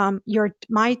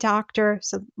 my doctor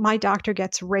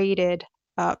gets rated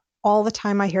all the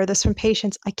time. I hear this from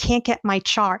patients. "I can't get my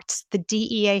charts. The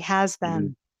DEA has them."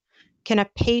 Mm-hmm. Can a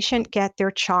patient get their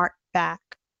chart back?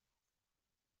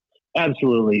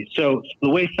 Absolutely. So the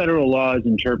way federal law is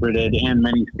interpreted and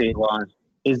many state laws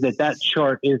is that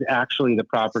chart is actually the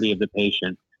property of the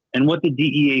patient. And what the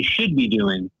DEA should be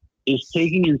doing is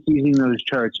taking and seizing those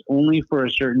charts only for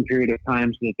a certain period of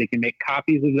time so that they can make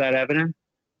copies of that evidence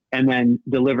and then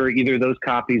deliver either those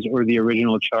copies or the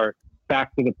original chart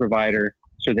back to the provider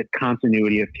so that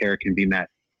continuity of care can be met.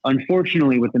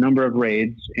 Unfortunately, with the number of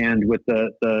raids and with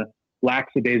the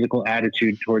lackadaisical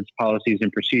attitude towards policies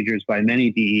and procedures by many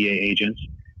DEA agents,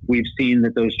 we've seen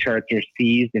that those charts are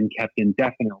seized and kept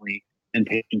indefinitely, and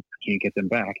patients can't get them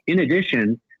back. In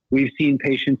addition, we've seen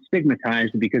patients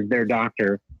stigmatized because their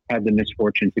doctor had the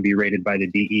misfortune to be raided by the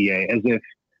DEA, as if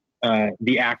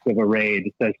the act of a raid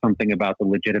says something about the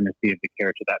legitimacy of the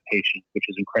care to that patient, which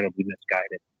is incredibly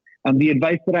misguided. The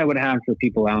advice that I would have for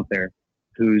people out there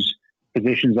whose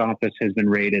physician's office has been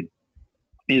raided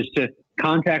is to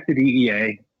contact the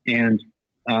DEA and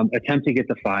attempt to get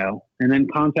the file, and then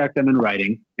contact them in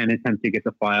writing and attempt to get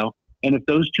the file. And if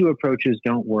those two approaches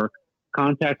don't work,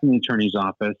 contact an attorney's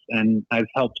office. And I've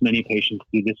helped many patients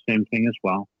do the same thing as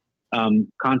well.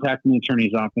 Contact an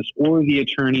attorney's office or the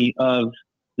attorney of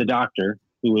the doctor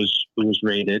who was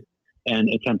raided and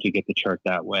attempt to get the chart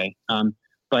that way.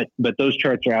 But those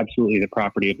charts are absolutely the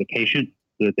property of the patient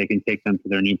so that they can take them to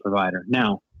their new provider.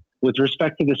 Now, with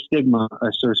respect to the stigma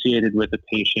associated with a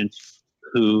patient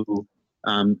who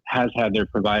has had their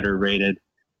provider raided,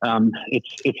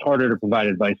 it's harder to provide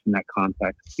advice in that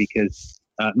context because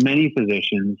many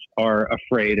physicians are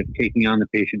afraid of taking on the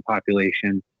patient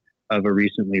population of a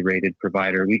recently raided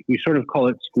provider. We sort of call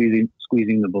it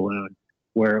squeezing the balloon,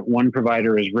 where one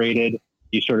provider is raided,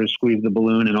 you sort of squeeze the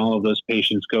balloon and all of those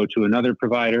patients go to another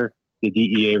provider, the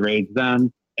DEA raids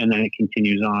them, and then it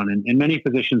continues on. And many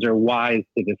physicians are wise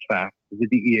to this fact. The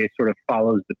DEA sort of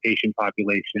follows the patient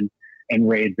population and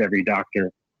raids every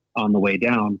doctor on the way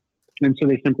down. And so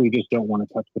they simply just don't want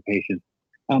to touch the patient.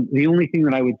 The only thing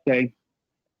that I would say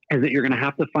is that you're going to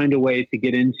have to find a way to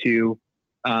get into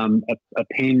a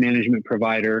pain management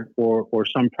provider or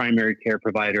some primary care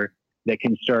provider that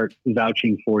can start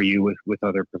vouching for you with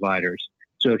other providers.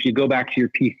 So if you go back to your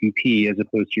PCP as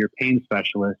opposed to your pain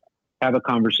specialist, have a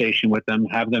conversation with them,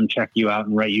 have them check you out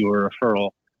and write you a referral.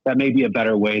 That may be a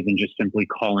better way than just simply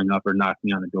calling up or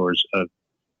knocking on the doors of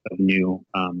new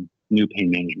pain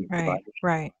management providers.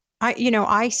 Right.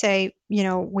 I say,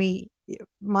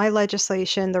 my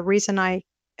legislation, the reason I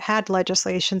had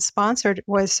legislation sponsored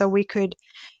was so we could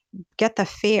get the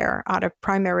fear out of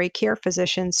primary care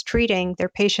physicians treating their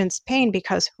patient's pain,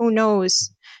 because who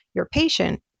knows your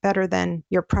patient better than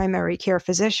your primary care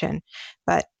physician.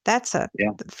 But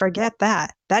forget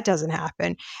that. That doesn't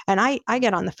happen. And I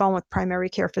get on the phone with primary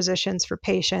care physicians for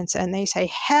patients and they say,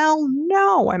 hell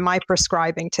no, am I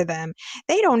prescribing to them?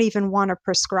 They don't even want to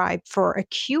prescribe for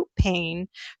acute pain,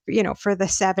 for the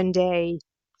 7-day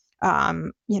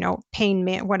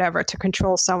pain, whatever, to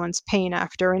control someone's pain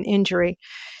after an injury.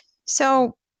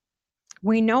 So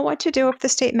we know what to do if the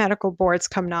state medical boards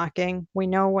come knocking. We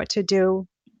know what to do.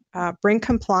 Bring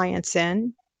compliance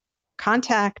in.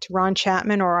 Contact Ron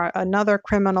Chapman or another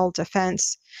criminal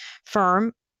defense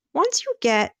firm. Once you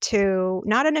get to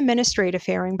not an administrative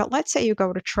hearing, but let's say you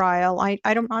go to trial, I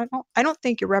don't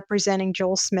think you're representing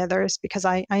Joel Smithers, because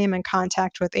I am in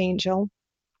contact with Angel.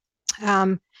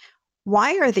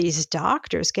 Why are these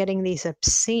doctors getting these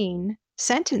obscene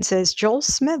sentences? Joel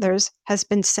Smithers has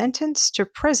been sentenced to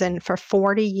prison for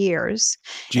 40 years.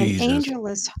 Jesus.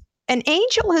 And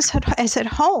Angel is at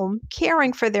home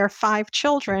caring for their 5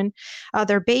 children.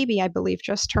 Their baby, I believe,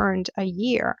 just turned a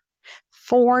year.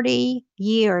 40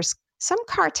 years. Some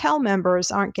cartel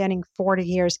members aren't getting 40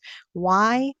 years.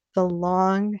 Why the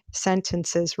long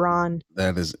sentences, Ron?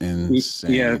 That is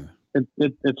insane. Yeah,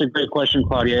 it's a great question,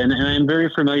 Claudia. And I'm very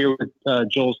familiar with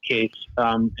Joel's case.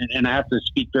 And I have to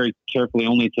speak very carefully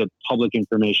only to public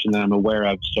information that I'm aware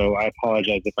of. So I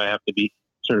apologize if I have to be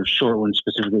sort of short when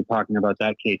specifically talking about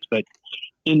that case. But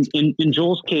in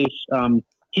Joel's case,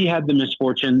 he had the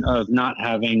misfortune of not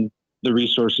having the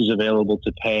resources available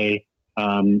to pay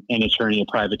an attorney,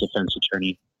 a private defense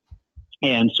attorney.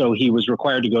 And so he was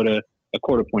required to go to a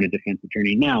court-appointed defense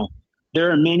attorney. Now,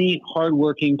 there are many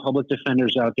hardworking public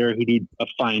defenders out there who did a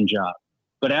fine job.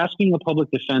 But asking a public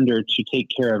defender to take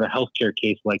care of a healthcare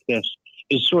case like this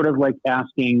is sort of like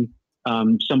asking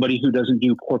somebody who doesn't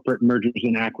do corporate mergers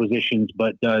and acquisitions,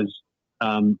 but does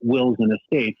wills and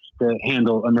estates to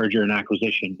handle a merger and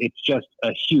acquisition. It's just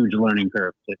a huge learning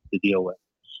curve to deal with.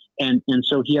 And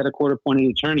so he had a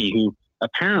court-appointed attorney who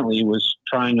apparently was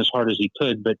trying as hard as he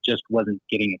could, but just wasn't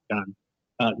getting it done.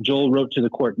 Joel wrote to the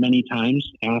court many times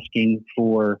asking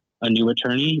for a new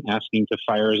attorney, asking to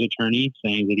fire his attorney,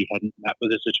 saying that he hadn't met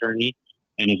with his attorney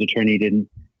and his attorney didn't,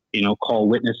 call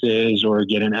witnesses or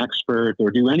get an expert or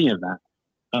do any of that.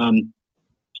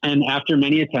 And after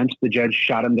many attempts, the judge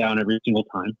shot him down every single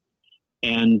time.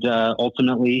 And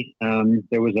ultimately,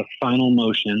 there was a final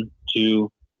motion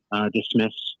to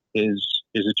dismiss his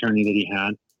attorney that he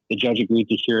had. The judge agreed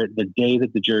to hear it the day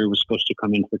that the jury was supposed to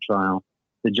come in for trial.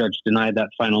 The judge denied that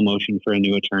final motion for a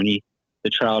new attorney. The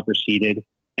trial proceeded.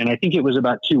 And I think it was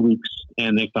about 2 weeks,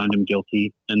 and they found him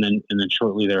guilty. And then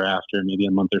shortly thereafter, maybe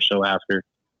a month or so after,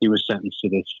 he was sentenced to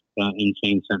this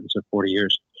insane sentence of 40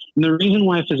 years. And the reason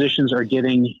why physicians are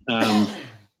getting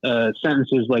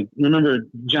sentences like, remember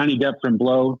Johnny Depp from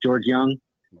Blow, George Young?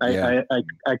 Yeah.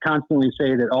 I constantly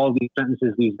say that all these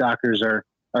sentences these doctors are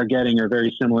getting are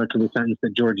very similar to the sentence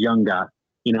that George Young got,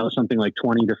 something like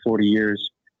 20 to 40 years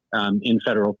in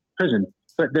federal prison.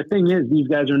 But the thing is, these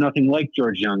guys are nothing like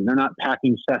George Young. They're not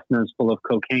packing Cessnas full of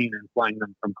cocaine and flying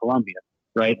them from Colombia,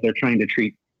 right? They're trying to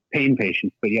treat pain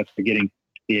patients, but yet they're getting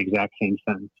the exact same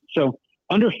sentence. So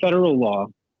under federal law,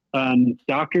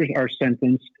 doctors are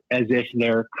sentenced as if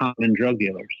they're common drug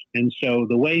dealers. And so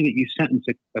the way that you sentence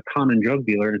a common drug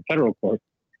dealer in federal court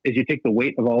is you take the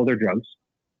weight of all their drugs,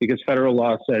 because federal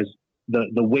law says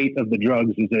the weight of the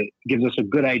drugs gives us a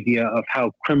good idea of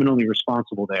how criminally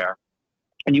responsible they are.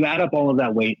 And you add up all of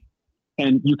that weight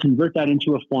and you convert that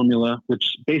into a formula,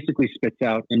 which basically spits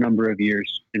out a number of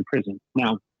years in prison.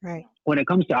 Now, Right. When it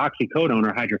comes to oxycodone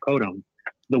or hydrocodone,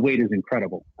 the weight is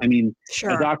incredible. I mean,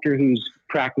 Sure. a doctor who's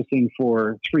practicing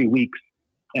for 3 weeks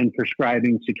and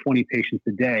prescribing to 20 patients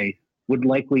a day would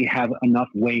likely have enough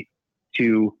weight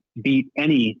to beat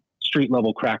any street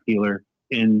level crack dealer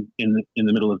in the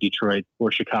middle of Detroit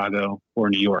or Chicago or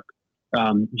New York,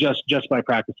 just by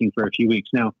practicing for a few weeks.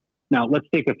 Now let's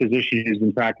take a physician who's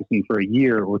been practicing for a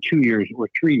year or 2 years or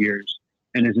 3 years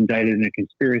and is indicted in a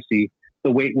conspiracy.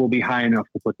 The weight will be high enough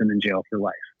to put them in jail for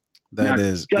life. That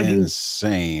is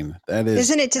insane. That is,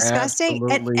 isn't it disgusting?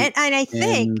 And I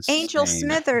think insane.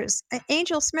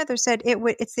 Angel Smithers said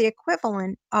it's the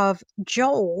equivalent of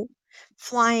Joel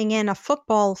flying in a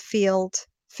football field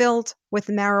filled with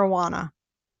marijuana.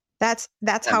 That's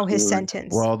how his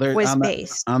sentence was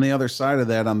based. On the other side of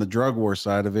that, on the drug war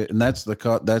side of it, and that's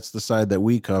the side that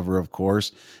we cover, of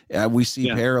course. We see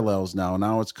parallels now.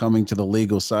 Now it's coming to the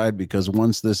legal side, because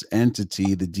once this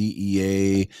entity, the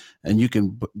DEA, and you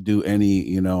can do any,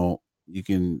 you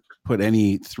can put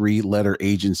any 3-letter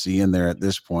agency in there at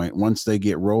this point. Once they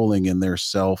get rolling and they're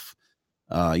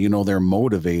they're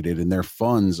motivated and their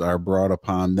funds are brought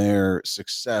upon their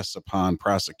success upon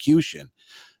prosecution,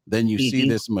 then you see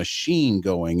this machine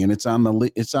going, and it's on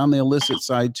the illicit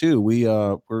side too.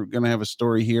 We're going to have a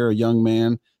story here. A young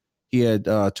man, he had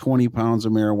 20 pounds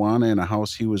of marijuana in a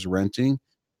house he was renting,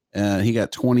 and he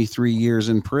got 23 years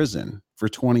in prison for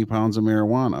 20 pounds of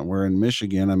marijuana. Where in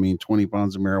Michigan, 20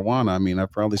 pounds of marijuana.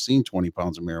 I've probably seen 20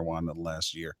 pounds of marijuana in the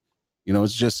last year.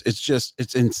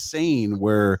 It's insane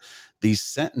where these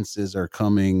sentences are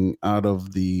coming out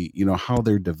of the, how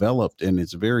they're developed. And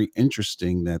it's very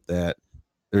interesting that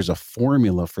there's a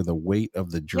formula for the weight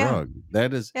of the drug.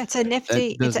 It's a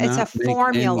nifty. It's a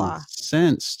formula. Any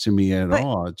sense to me at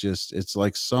all. It's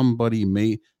like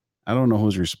somebody I don't know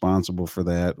who's responsible for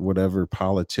that, whatever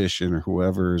politician or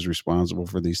whoever is responsible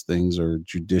for these things or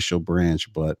judicial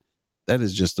branch, but that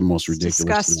is just the most ridiculous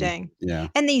disgusting thing. Yeah.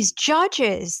 And these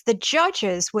the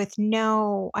judges with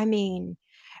no,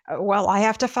 I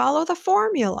have to follow the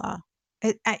formula.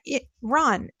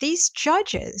 Ron, these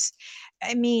judges,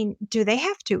 do they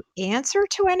have to answer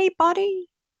to anybody?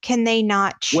 Can they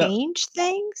not change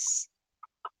things?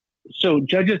 So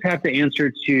judges have to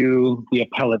answer to the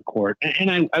appellate court.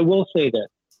 And I will say that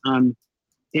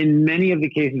in many of the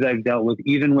cases I've dealt with,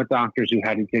 even with doctors who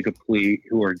had to take a plea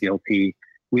who are guilty,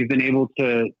 we've been able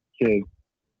to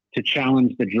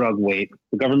challenge the drug weight.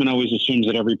 The government always assumes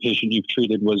that every patient you've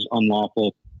treated was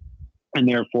unlawful, and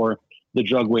therefore the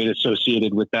drug weight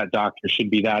associated with that doctor should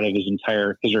be that of his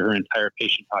or her entire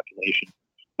patient population.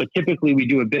 But typically we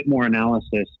do a bit more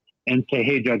analysis and say,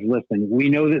 hey, judge, listen, we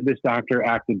know that this doctor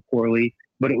acted poorly,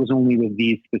 but it was only with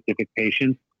these specific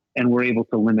patients, and we're able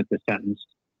to limit the sentence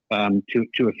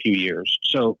to a few years.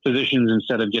 So physicians,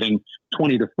 instead of getting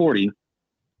 20 to 40,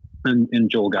 and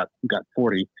Joel got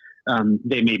 40,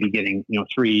 they may be getting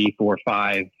 3, 4,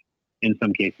 5, in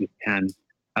some cases 10.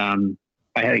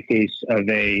 I had a case of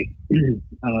a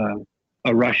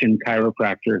Russian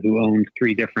chiropractor who owned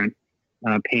 3 different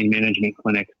pain management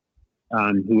clinics,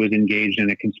 who was engaged in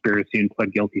a conspiracy and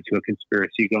pled guilty to a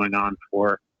conspiracy going on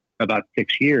for about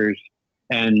 6 years,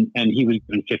 and he was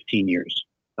given 15 years,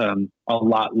 a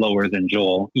lot lower than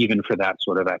Joel, even for that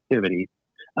sort of activity.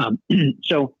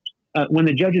 So when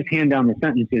the judges hand down the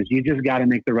sentences, you just got to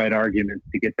make the right arguments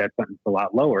to get that sentence a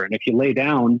lot lower. And if you lay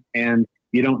down and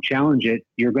you don't challenge it,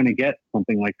 you're going to get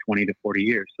something like 20 to 40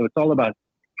 years. So it's all about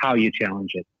how you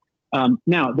challenge it.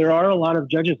 Now, there are a lot of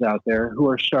judges out there who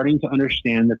are starting to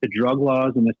understand that the drug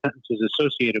laws and the sentences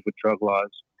associated with drug laws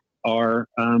are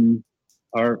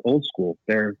old school.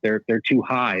 They're too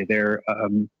high. They're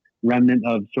remnant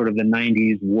of sort of the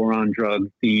 90s war on drug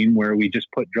theme, where we just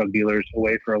put drug dealers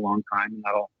away for a long time and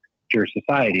that'll cure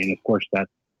society. And of course,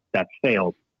 that's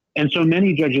failed. And so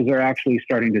many judges are actually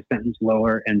starting to sentence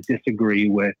lower and disagree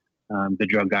with the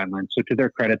drug guidelines. So to their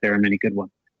credit, there are many good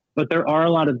ones. But there are a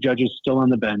lot of judges still on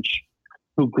the bench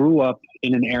who grew up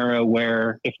in an era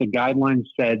where if the guidelines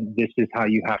said this is how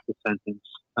you have to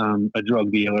sentence a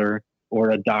drug dealer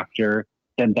or a doctor,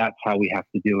 then that's how we have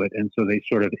to do it. And so they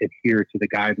sort of adhere to the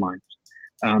guidelines.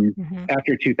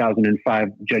 After 2005,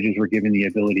 judges were given the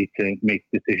ability to make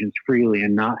decisions freely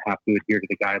and not have to adhere to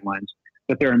the guidelines.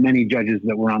 But there are many judges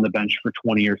that were on the bench for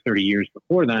 20 or 30 years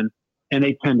before then, and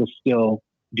they tend to still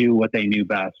do what they knew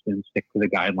best and stick to the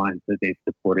guidelines that they've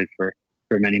supported for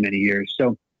many, many years.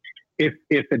 So if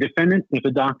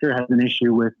a doctor has an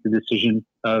issue with the decision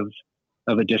of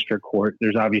a district court,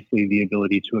 there's obviously the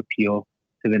ability to appeal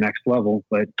to the next level,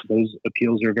 but those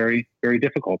appeals are very, very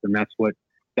difficult. And that's what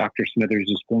Dr. Smithers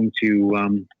is going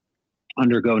to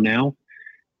undergo now.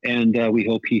 And we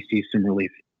hope he sees some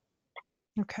relief.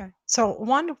 Okay. So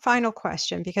one final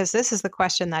question, because this is the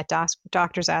question that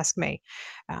doctors ask me.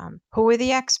 Who are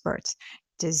the experts?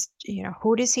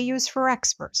 Who does he use for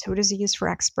experts? Who does he use for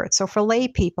experts? So for lay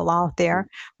people out there,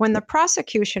 when the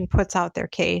prosecution puts out their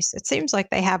case, it seems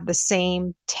like they have the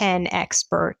same 10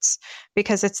 experts,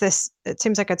 because it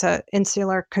seems like it's an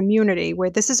insular community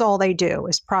where this is all they do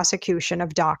is prosecution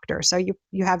of doctors. So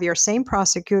you have your same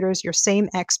prosecutors, your same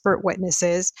expert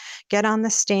witnesses, get on the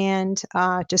stand,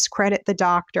 discredit the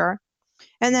doctor,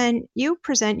 and then you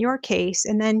present your case,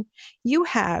 and then you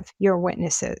have your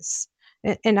witnesses.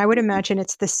 And I would imagine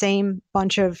it's the same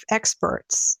bunch of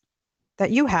experts that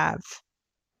you have.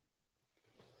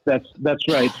 That's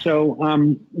right. So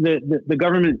the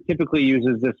government typically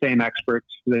uses the same experts.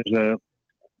 There's a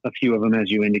few of them,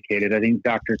 as you indicated. I think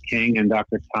Dr. King and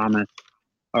Dr. Thomas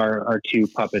are 2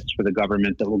 puppets for the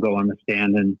government that will go on the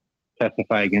stand and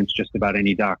testify against just about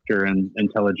any doctor and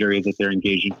tell a jury that they're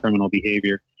engaged in criminal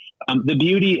behavior. The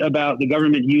beauty about the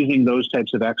government using those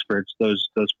types of experts, those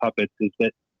puppets, is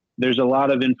that there's a lot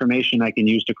of information I can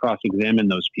use to cross-examine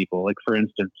those people. Like, for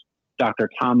instance, Dr.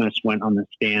 Thomas went on the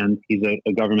stand. He's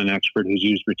a government expert who's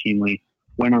used routinely,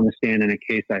 went on the stand in a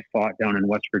case I fought down in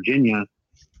West Virginia.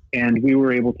 And we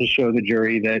were able to show the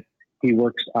jury that he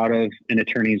works out of an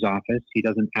attorney's office. He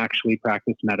doesn't actually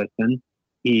practice medicine.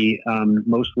 He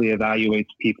mostly evaluates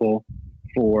people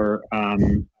for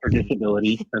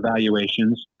disability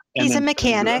evaluations. And he's a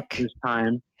mechanic. His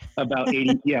time, about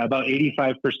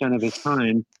 85% of his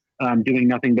time, doing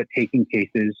nothing but taking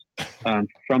cases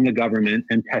from the government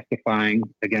and testifying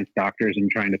against doctors and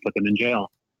trying to put them in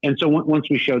jail. And so once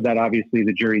we showed that, obviously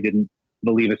the jury didn't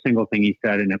believe a single thing he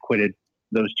said and acquitted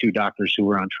those 2 doctors who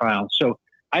were on trial. So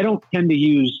I don't tend to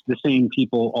use the same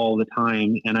people all the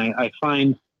time. And I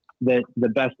find that the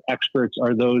best experts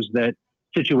are those that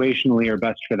situationally are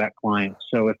best for that client.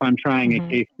 So if I'm trying a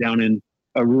case down in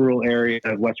a rural area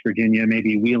of West Virginia,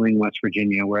 maybe Wheeling, West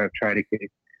Virginia, where I've tried a case,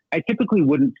 I typically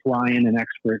wouldn't fly in an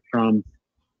expert from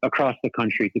across the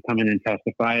country to come in and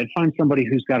testify. I'd find somebody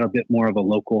who's got a bit more of a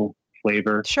local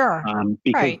flavor. Sure.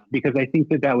 Because I think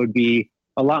that would be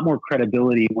a lot more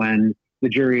credibility when the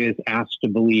jury is asked to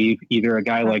believe either a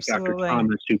guy like Dr. Absolutely.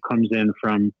 Thomas, who comes in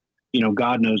from,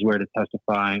 God knows where to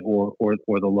testify, or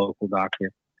the local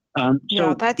doctor.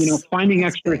 Yeah, finding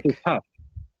that's experts big. is tough.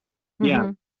 Mm-hmm.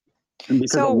 Yeah. And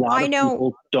because a So lot I of know.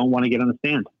 people don't want to get on the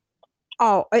stand.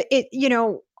 Oh,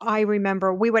 I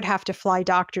remember we would have to fly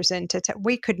doctors in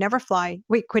we could never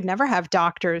have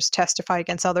doctors testify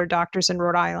against other doctors in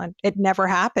Rhode Island. It never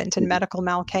happened in medical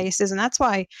mal cases. And that's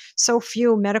why so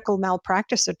few medical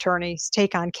malpractice attorneys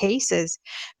take on cases.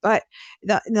 But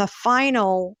the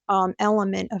final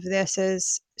element of this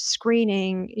is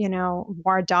screening,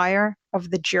 voir dire of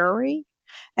the jury.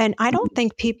 And I don't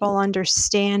think people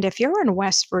understand, if you're in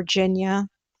West Virginia,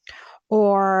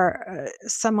 or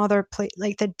some other place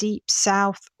like the deep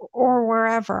South or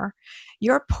wherever,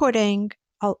 you're putting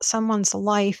someone's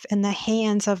life in the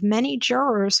hands of many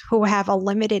jurors who have a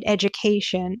limited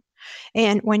education.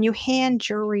 And when you hand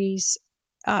juries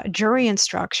jury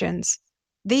instructions,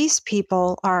 these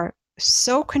people are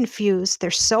so confused,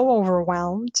 they're so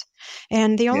overwhelmed.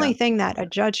 And the only thing that a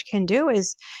judge can do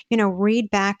is, read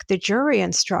back the jury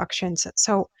instructions.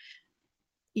 So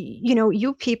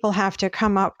you people have to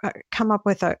come up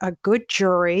with a good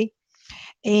jury,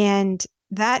 and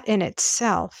that in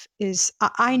itself is,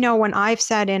 I know when I've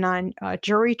sat in on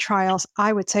jury trials,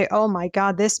 I would say, oh my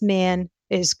God, this man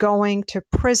is going to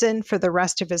prison for the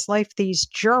rest of his life. These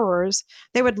jurors,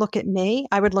 they would look at me,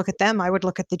 I would look at them, I would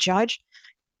look at the judge.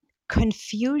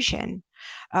 Confusion.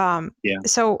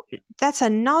 So that's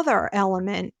another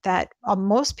element that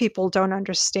most people don't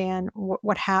understand.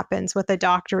 What happens with the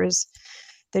doctor is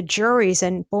the juries,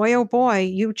 and boy, oh boy,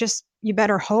 you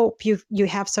better hope you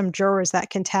have some jurors that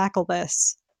can tackle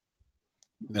this.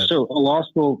 So a law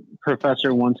school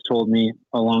professor once told me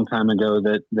a long time ago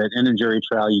that in a jury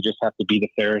trial, you just have to be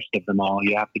the fairest of them all.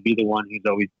 You have to be the one who's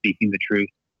always speaking the truth.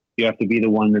 You have to be the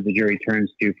one that the jury turns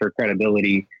to for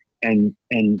credibility. And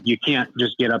you can't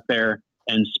just get up there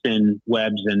and spin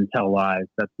webs and tell lies.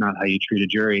 That's not how you treat a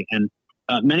jury. And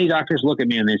many doctors look at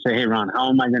me and they say, hey, Ron, how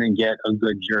am I going to get a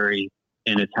good jury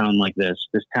in a town like this?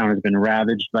 This town has been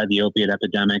ravaged by the opiate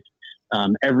epidemic.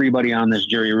 Everybody on this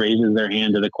jury raises their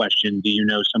hand to the question, do you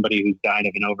know somebody who's died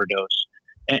of an overdose?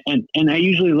 And I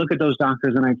usually look at those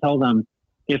doctors and I tell them,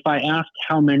 if I asked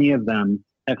how many of them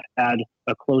have had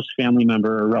a close family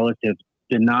member or relative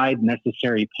denied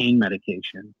necessary pain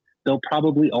medication, they'll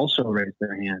probably also raise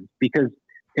their hand, because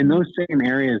in those same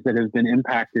areas that have been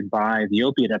impacted by the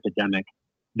opiate epidemic,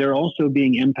 they're also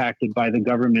being impacted by the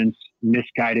government's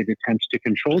misguided attempts to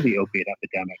control the opiate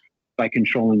epidemic by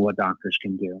controlling what doctors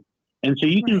can do. And so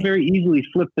you can very easily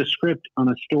flip the script on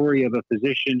a story of a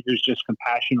physician who's just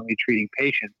compassionately treating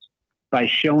patients by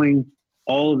showing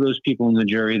all of those people in the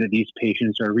jury that these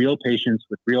patients are real patients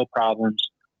with real problems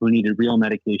who needed real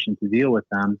medication to deal with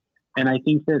them. And I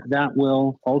think that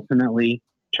will ultimately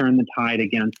turn the tide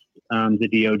against the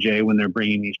DOJ when they're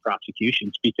bringing these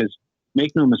prosecutions, because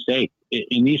make no mistake,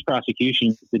 in these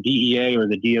prosecutions, the DEA or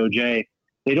the DOJ,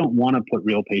 they don't want to put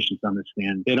real patients on the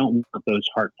stand. They don't want those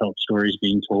heartfelt stories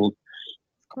being told.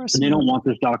 Of course. And they don't want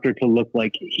this doctor to look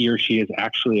like he or she is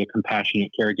actually a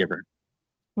compassionate caregiver.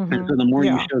 Mm-hmm. And so the more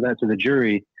you show that to the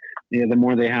jury, the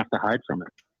more they have to hide from it.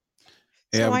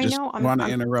 Yeah, so I just want to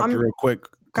interrupt real quick.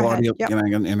 Claudia, can I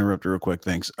interrupt real quick?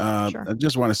 Thanks. Sure. I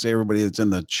just want to say, everybody that's in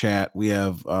the chat, we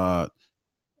have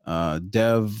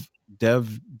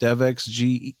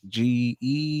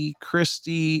DevXGE,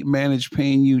 Christy, Managed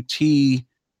Pain UT,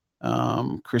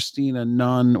 Christina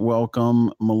Nunn,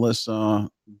 welcome, Melissa,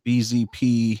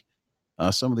 BZP.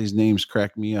 Some of these names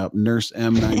crack me up. Nurse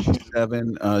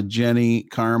M97, Jenny,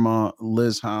 Karma,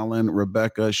 Liz Holland,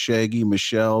 Rebecca, Shaggy,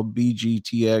 Michelle,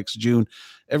 BGTX, June,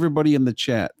 everybody in the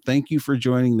chat. Thank you for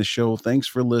joining the show. Thanks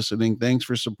for listening. Thanks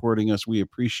for supporting us. We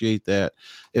appreciate that.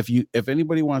 If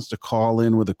anybody wants to call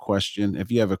in with a question, if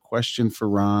you have a question for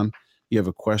Ron, you have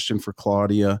a question for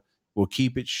Claudia, we'll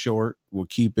keep it short. We'll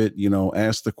keep it,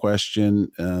 ask the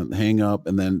question, hang up,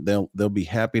 and then they'll be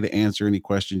happy to answer any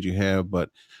questions you have.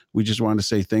 But we just want to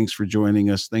say thanks for joining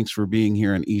us. Thanks for being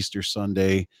here on Easter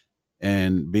Sunday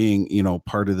and being,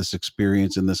 part of this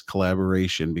experience and this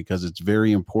collaboration, because it's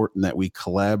very important that we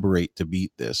collaborate to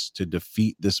beat this, to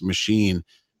defeat this machine.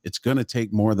 It's going to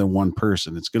take more than one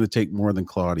person. It's going to take more than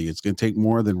Claudia. It's going to take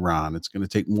more than Ron. It's going to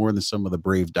take more than some of the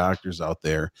brave doctors out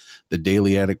there. The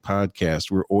Daily Addict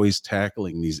podcast, we're always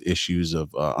tackling these issues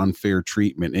of unfair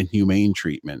treatment, inhumane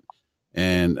treatment.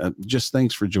 And just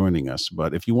thanks for joining us.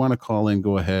 But if you want to call in,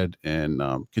 go ahead and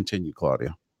continue,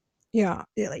 Claudia. Yeah.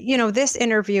 This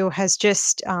interview has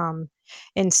just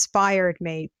inspired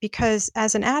me, because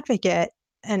as an advocate,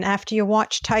 And after you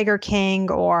watch Tiger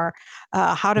King or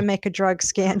How to Make a Drug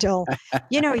Scandal,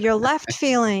 you're left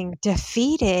feeling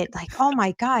defeated. Like, oh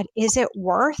my God, is it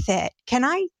worth it? Can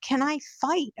I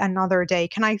fight another day?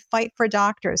 Can I fight for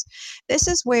doctors? This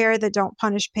is where the Don't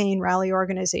Punish Pain Rally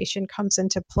organization comes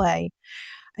into play.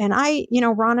 And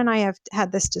Ron and I have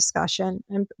had this discussion,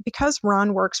 and because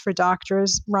Ron works for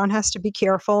doctors, Ron has to be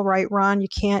careful, right? Ron, you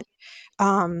can't,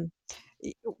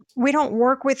 we don't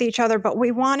work with each other, but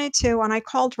we wanted to. And I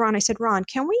called Ron. I said, Ron,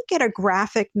 can we get a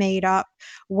graphic made up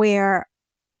where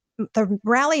the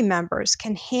rally members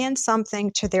can hand something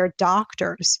to their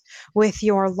doctors with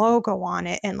your logo on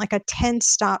it and like a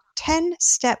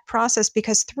 10-step process?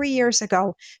 Because 3 years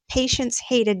ago, patients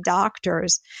hated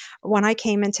doctors when I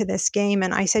came into this game.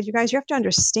 And I said, you guys, you have to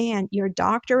understand, your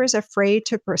doctor is afraid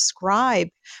to prescribe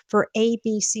for A,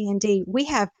 B, C, and D. We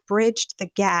have bridged the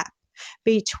gap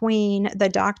between the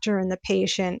doctor and the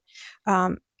patient.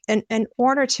 In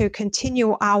order to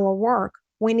continue our work,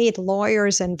 we need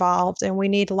lawyers involved and we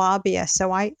need lobbyists.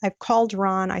 So I've called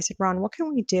Ron. I said, Ron, what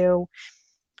can we do?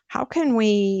 How can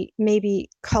we maybe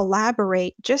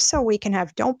collaborate just so we can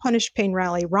have Don't Punish Pain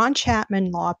Rally, Ron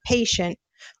Chapman Law, patient,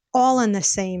 all in the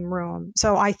same room?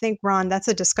 So I think, Ron, that's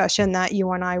a discussion that you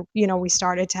and I, we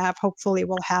started to have. Hopefully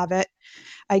we'll have it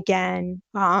again,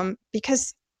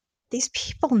 because these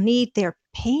people need their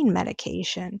pain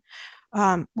medication.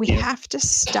 We have to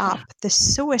stop the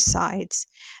suicides.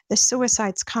 The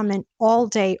suicides come in all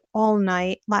day, all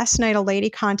night. Last night, a lady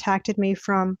contacted me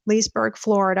from Leesburg,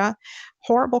 Florida.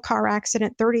 Horrible car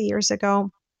accident 30 years ago.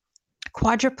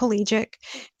 Quadriplegic,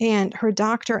 and her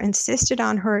doctor insisted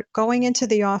on her going into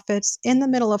the office in the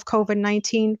middle of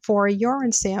COVID-19 for a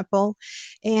urine sample,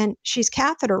 and she's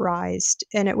catheterized,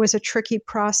 and it was a tricky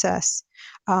process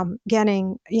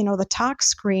getting the tox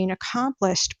screen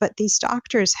accomplished. But these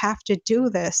doctors have to do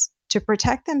this to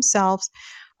protect themselves.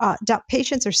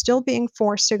 Patients are still being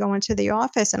forced to go into the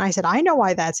office. And I said, I know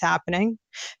why that's happening,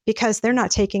 because they're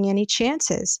not taking any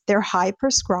chances. They're high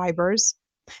prescribers.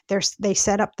 They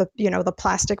set up the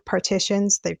plastic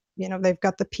partitions. They've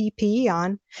got the PPE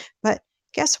on. But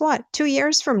guess what? 2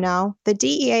 years from now, the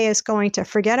DEA is going to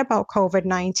forget about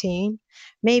COVID-19,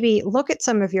 maybe look at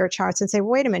some of your charts and say,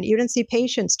 wait a minute, you didn't see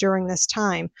patients during this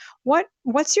time.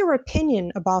 What's your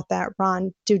opinion about that,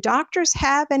 Ron? Do doctors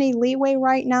have any leeway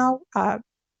right now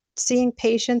seeing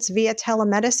patients via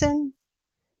telemedicine?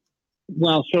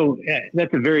 Well, so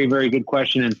that's a very, very good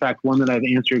question. In fact, one that I've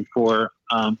answered for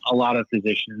a lot of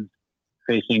physicians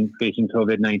facing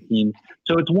COVID-19.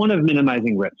 So it's one of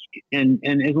minimizing risk. And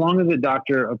as long as the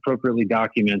doctor appropriately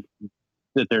documents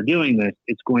that they're doing this,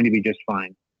 it's going to be just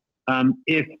fine.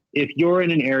 If you're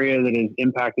in an area that is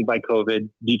impacted by COVID,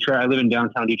 Detroit, I live in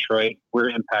downtown Detroit, we're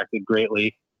impacted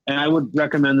greatly. And I would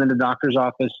recommend that a doctor's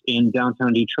office in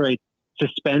downtown Detroit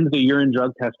suspend the urine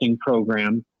drug testing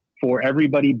program for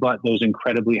everybody but those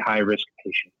incredibly high-risk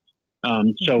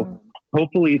patients. So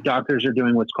hopefully doctors are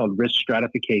doing what's called risk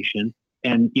stratification.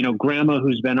 And, grandma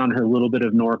who's been on her little bit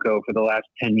of Norco for the last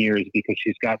 10 years because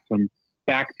she's got some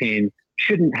back pain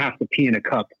shouldn't have to pee in a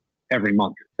cup every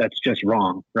month. That's just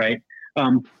wrong, right?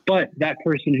 But that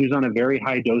person who's on a very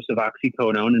high dose of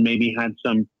oxycodone and maybe had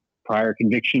some prior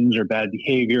convictions or bad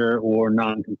behavior or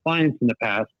non-compliance in the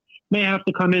past may have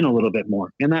to come in a little bit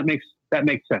more. And that makes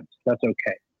sense. That's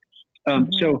okay.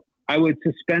 So I would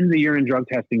suspend the urine drug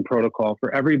testing protocol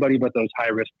for everybody but those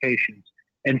high-risk patients.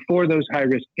 And for those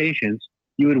high-risk patients,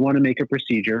 you would want to make a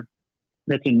procedure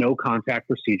that's a no-contact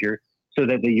procedure so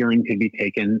that the urine could be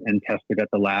taken and tested at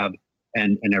the lab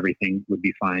and everything would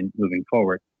be fine moving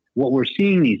forward. What we're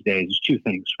seeing these days is two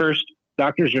things. First,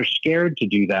 doctors are scared to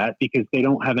do that because they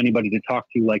don't have anybody to talk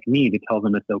to like me to tell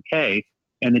them it's okay.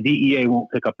 And the DEA won't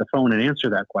pick up the phone and answer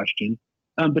that question.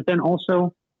 But then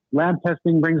also, lab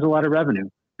testing brings a lot of revenue.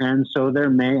 And so there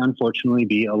may unfortunately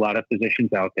be a lot of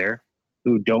physicians out there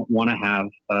who don't want to have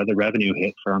the revenue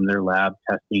hit from their lab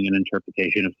testing and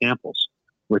interpretation of samples,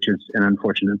 which is an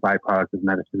unfortunate byproduct of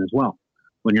medicine as well.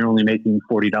 When you're only making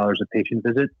 $40 a patient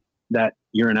visit, that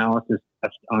urinalysis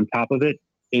test on top of it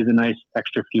is a nice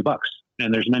extra few bucks.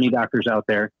 And there's many doctors out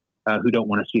there who don't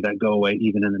want to see that go away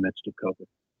even in the midst of COVID.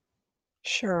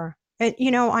 Sure. And,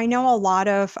 I know a lot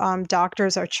of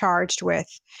doctors are charged with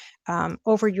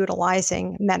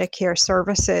overutilizing Medicare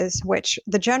services, which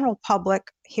the general public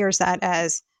hears that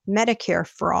as Medicare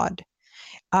fraud.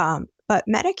 But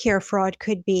Medicare fraud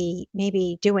could be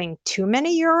maybe doing too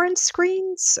many urine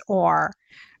screens or,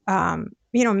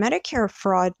 Medicare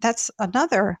fraud. That's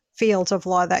another field of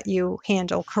law that you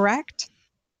handle, correct?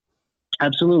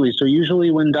 Absolutely. So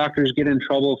usually when doctors get in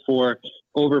trouble for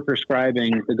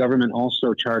overprescribing, the government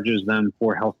also charges them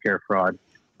for healthcare fraud.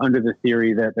 under the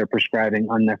theory that they're prescribing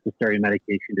unnecessary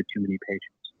medication to too many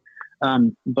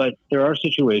patients. But there are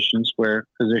situations where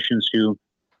physicians who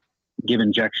give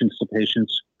injections to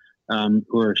patients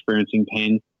who are experiencing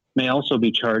pain may also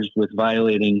be charged with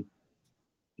violating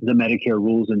the Medicare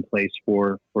rules in place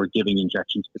for giving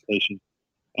injections to patients.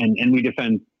 And we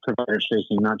defend providers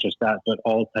facing not just that, but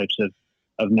all types of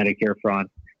Medicare fraud.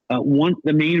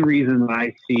 The main reason that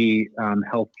I see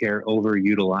healthcare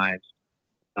overutilized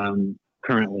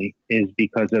currently is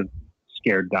because of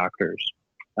scared doctors.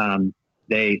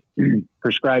 They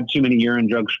prescribe too many urine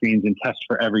drug screens and test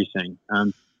for everything.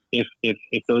 If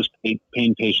those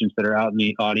pain patients that are out in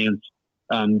the audience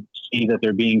see that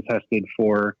they're being tested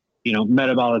for,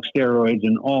 metabolic steroids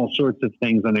and all sorts of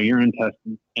things on their urine test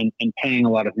and paying a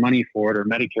lot of money for it, or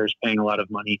Medicare is paying a lot of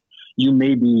money, you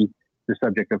may be the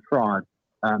subject of fraud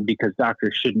because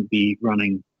doctors shouldn't be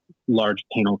running large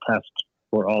panel tests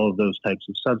for all of those types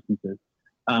of substances.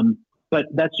 But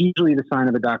that's usually the sign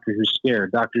of a doctor who's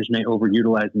scared. Doctors may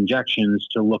overutilize injections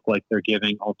to look like they're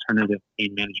giving alternative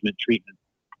pain management treatment.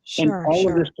 And all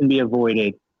of this can be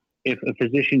avoided if a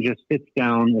physician just sits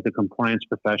down with a compliance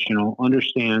professional,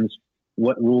 understands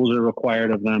what rules are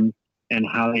required of them and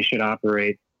how they should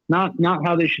operate, not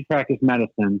how they should practice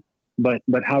medicine, but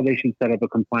how they should set up a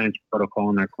compliance protocol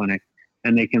in their clinic,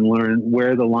 and they can learn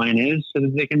where the line is so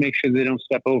that they can make sure they don't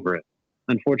step over it.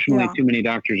 Unfortunately, too many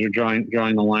doctors are drawing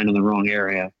the line in the wrong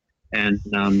area, and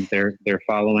they're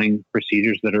following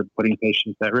procedures that are putting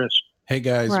patients at risk. Hey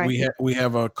guys, we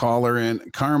have a caller in.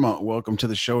 Karma, welcome to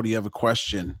the show. Do you have a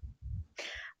question?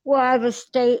 Well, I have a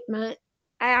statement.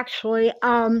 Actually,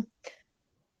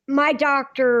 my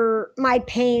doctor, my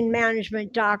pain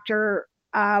management doctor,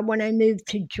 when I moved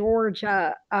to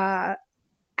Georgia, I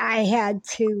had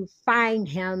to find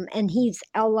him, and he's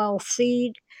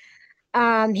LLC'd.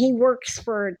 He works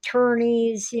for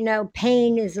attorneys.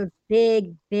 Pain is a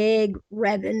big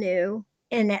revenue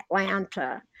in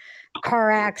Atlanta.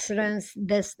 Car accidents,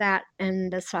 this, that,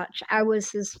 and the such. I was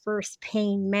his first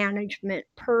pain management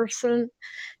person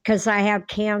because I have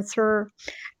cancer.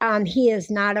 He is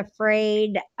not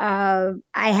afraid of,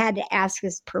 I had to ask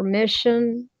his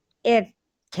permission to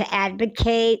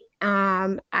advocate.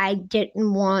 I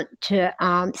didn't want to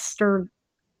stir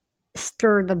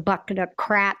the bucket of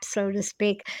crap, so to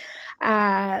speak.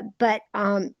 But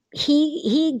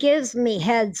he gives me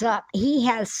heads up. He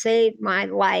has saved my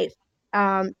life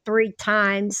 3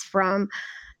 times from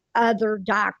other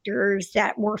doctors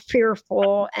that were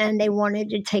fearful and they wanted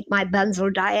to take my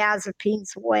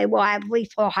benzodiazepines away. Well, I have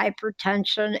lethal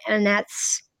hypertension, and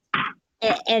it's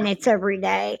every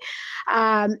day.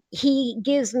 He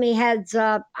gives me heads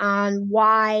up on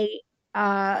why,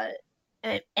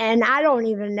 and I don't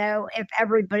even know if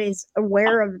everybody's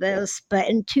aware of this, but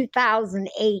in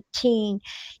 2018,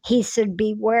 he said,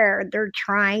 beware, they're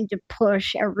trying to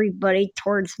push everybody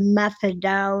towards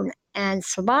methadone and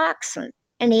Suboxone.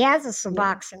 And he has a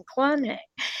Suboxone clinic.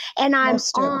 And I'm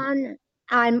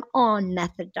on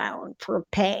methadone for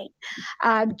pain.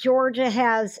 Georgia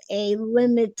has a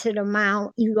limited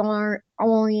amount. You are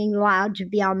only allowed to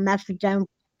be on methadone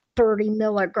 30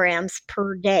 milligrams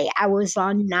per day. I was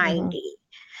on 90. Mm-hmm.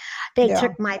 They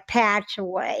took my patch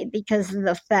away because of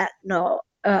the fentanyl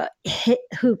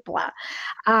hoopla.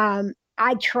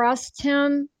 I trust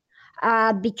him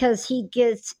because he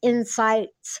gets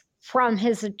insights from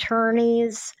his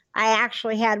attorneys. I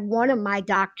actually had one of my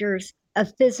doctors he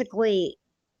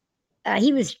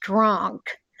was drunk,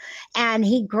 and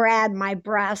he grabbed my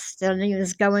breast and he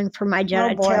was going for my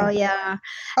genitalia.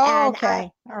 Okay.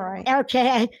 All right.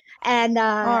 Okay. And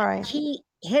all right.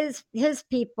 his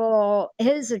people,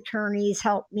 his attorneys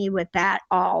helped me with that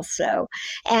also.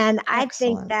 And I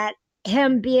think that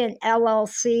him being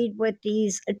LLC'd with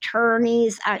these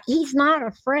attorneys, he's not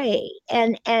afraid.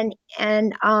 And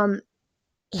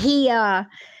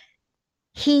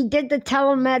he did the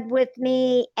telemed with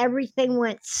me. Everything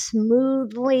went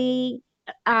smoothly.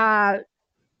 I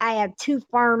have 2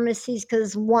 pharmacies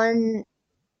because one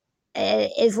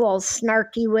is a little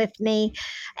snarky with me,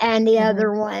 and the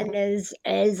other one is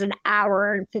an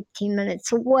hour and 15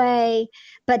 minutes away.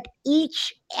 But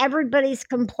everybody's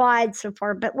complied so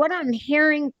far. But what I'm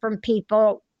hearing from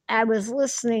people I was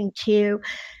listening to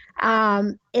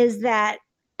is that,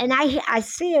 and I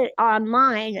see it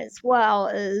online as well,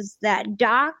 is that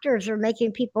doctors are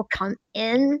making people come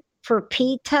in for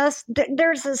P tests.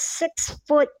 There's a 6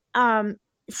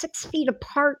 feet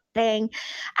apart thing.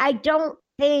 I don't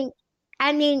think,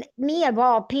 me of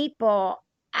all people,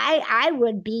 I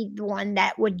would be the one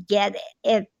that would get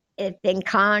it if in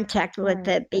contact with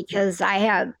it, because I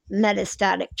have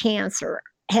metastatic cancer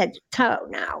head to toe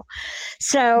now.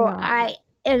 So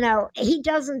he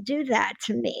doesn't do that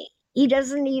to me. He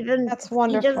doesn't even. That's He doesn't.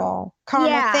 wonderful. Karma,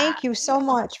 Yeah. thank you so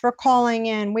much for calling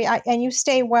in. And you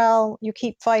stay well, you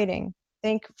keep fighting.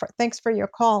 Thanks for your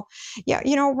call. Yeah,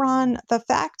 Ron, the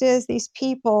fact is these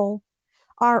people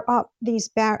are up these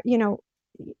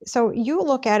so you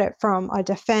look at it from a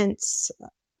defense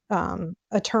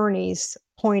attorney's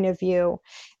point of view.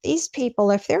 These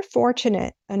people, if they're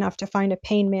fortunate enough to find a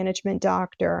pain management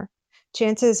doctor,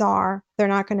 chances are they're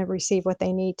not going to receive what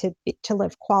they need to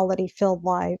live quality filled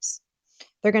lives.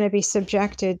 They're going to be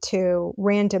subjected to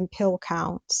random pill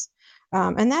counts.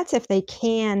 And that's if they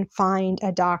can find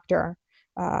a doctor.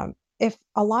 If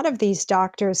a lot of these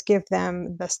doctors give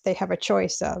them this, they have a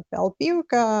choice of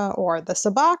Belbuca or the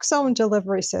Suboxone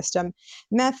delivery system,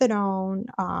 methadone.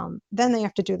 Then they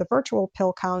have to do the virtual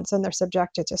pill counts and they're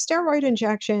subjected to steroid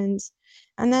injections.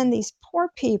 And then these poor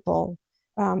people,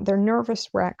 they're nervous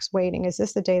wrecks waiting. Is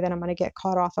this the day that I'm going to get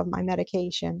caught off of my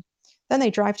medication? Then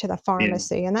they drive to the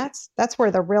pharmacy, and that's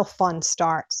where the real fun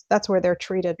starts. That's where they're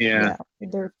treated. Yeah.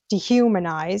 They're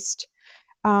dehumanized.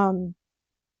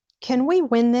 Can we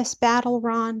win this battle,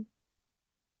 Ron?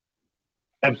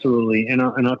 Absolutely, and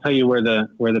I'll tell you where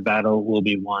the battle will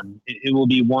be won. It will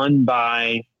be won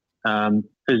by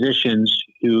physicians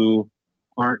who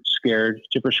aren't scared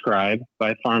to prescribe,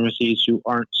 by pharmacies who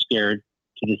aren't scared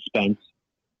to dispense,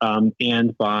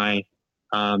 and by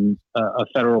a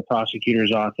federal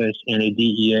prosecutor's office and a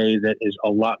DEA that is a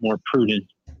lot more prudent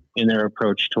in their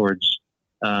approach towards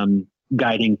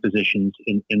guiding physicians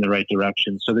in the right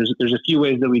direction. So there's a few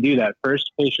ways that we do that. First,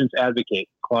 patients advocate.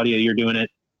 Claudia, you're doing it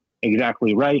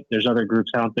exactly right. There's other groups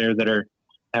out there that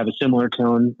have a similar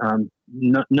tone.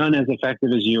 None as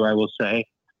effective as you, I will say.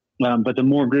 But the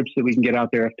more groups that we can get out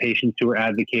there of patients who are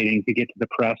advocating to get to the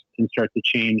press and start to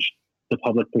change the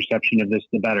public perception of this,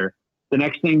 the better. The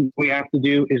next thing we have to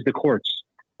do is the courts.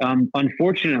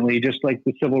 Unfortunately, just like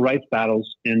the civil rights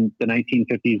battles in the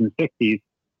 1950s and 60s,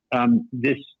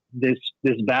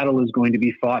 this battle is going to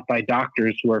be fought by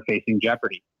doctors who are facing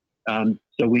jeopardy.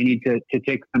 So we need to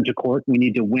take them to court. We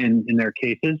need to win in their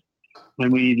cases,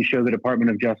 and we need to show the Department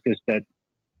of Justice that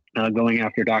going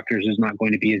after doctors is not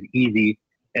going to be as easy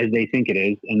as they think it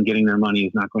is, and getting their money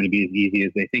is not going to be as easy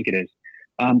as they think it is.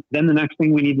 Then the next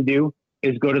thing we need to do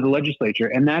is go to the legislature.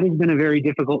 And that has been a very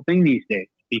difficult thing these days,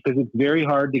 because it's very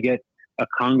hard to get a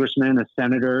congressman, a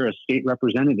senator, a state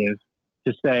representative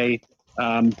to say,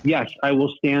 yes, I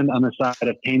will stand on the side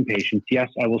of pain patients. Yes,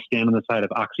 I will stand on the side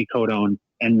of oxycodone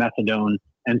and methadone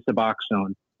and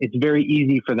Suboxone. It's very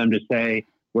easy for them to say,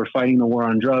 we're fighting the war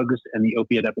on drugs and the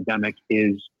opiate epidemic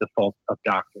is the fault of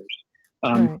doctors.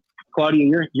 Right.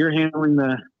 Claudia, you're handling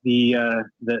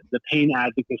the pain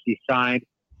advocacy side.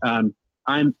 I'm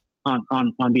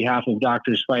on behalf of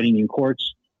doctors fighting in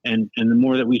courts, and the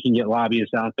more that we can get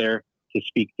lobbyists out there to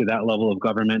speak to that level of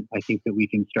government, I think that we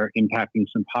can start impacting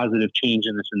some positive change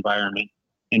in this environment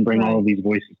and bring all of these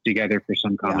voices together for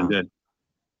some common good.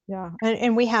 Yeah.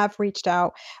 And we have reached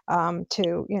out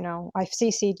to, I've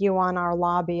CC'd you on our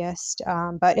lobbyist,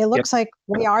 but it looks like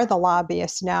we are the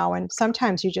lobbyists now. And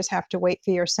sometimes you just have to wait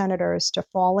for your senators to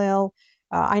fall ill.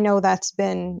 I know that's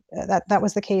been, that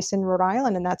was the case in Rhode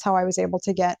Island, and that's how I was able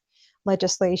to get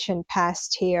legislation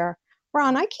passed here.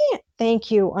 Ron, I can't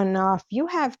thank you enough. You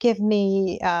have given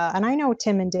me, and I know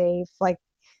Tim and Dave,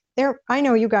 I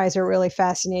know you guys are really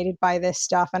fascinated by this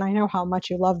stuff, and I know how much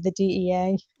you love the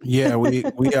DEA. Yeah, we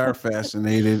are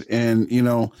fascinated. And,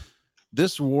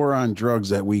 this war on drugs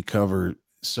that we cover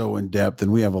so in depth,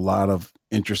 and we have a lot of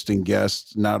interesting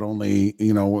guests. Not only,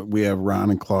 we have Ron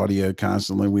and Claudia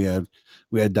constantly. We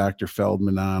had Dr.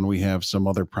 Feldman on. We have some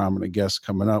other prominent guests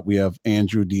coming up. We have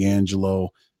Andrew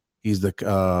D'Angelo. He's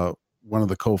the one of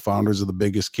the co-founders of the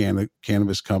biggest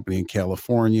cannabis company in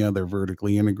California. They're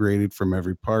vertically integrated from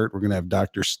every part. We're going to have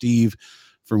Dr. Steve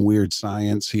from Weird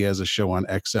Science. He has a show on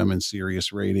XM and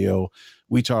Sirius Radio.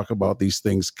 We talk about these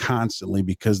things constantly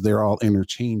because they're all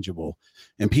interchangeable.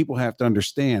 And people have to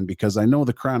understand, because I know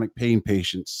the chronic pain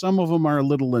patients, some of them are a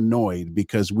little annoyed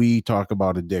because we talk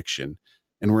about addiction.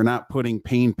 And we're not putting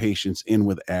pain patients in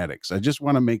with addicts. I just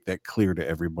want to make that clear to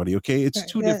everybody. Okay, it's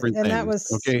two different things. That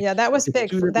was okay, that was big.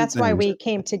 That's why we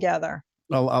came together.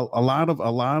 A lot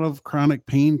of chronic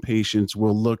pain patients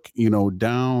will look,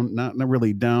 down, not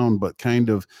really down, but kind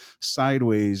of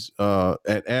sideways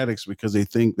at addicts, because they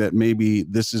think that maybe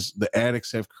the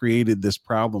addicts have created this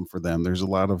problem for them. There's a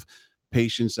lot of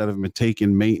patients that have been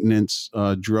taking maintenance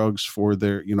drugs for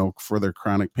their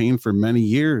chronic pain for many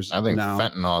years. I think now,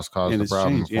 fentanyl has caused the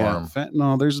problem for them.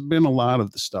 Fentanyl. There's been a lot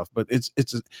of the stuff, but it's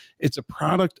a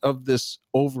product of this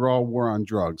overall war on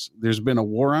drugs. There's been a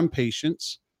war on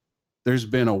patients, There's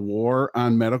been a war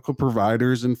on medical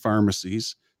providers and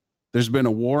pharmacies. There's been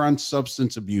a war on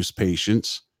substance abuse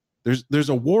patients. There's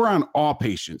a war on all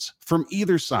patients from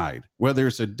either side, whether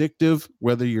it's addictive,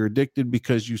 whether you're addicted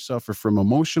because you suffer from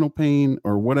emotional pain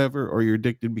or whatever, or you're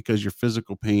addicted because your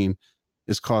physical pain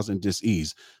is causing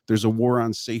dis-ease. There's a war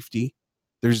on safety.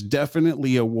 There's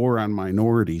definitely a war on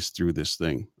minorities through this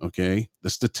thing, okay?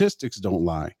 The statistics don't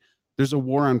lie. There's a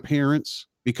war on parents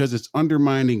because it's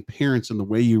undermining parents and the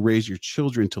way you raise your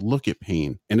children to look at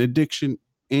pain and addiction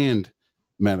and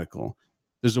medical.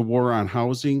 There's a war on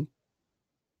housing.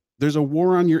 There's a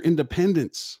war on your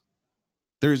independence.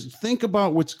 Think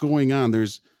about what's going on.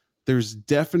 There's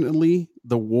definitely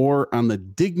the war on the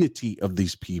dignity of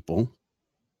these people.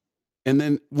 And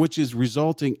then, which is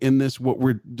resulting in this, what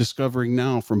we're discovering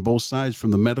now from both sides,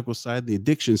 from the medical side, the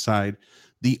addiction side,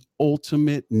 the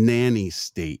ultimate nanny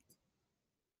state.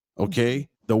 Okay.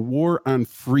 The war on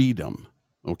freedom.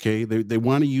 Okay. They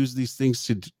want to use these things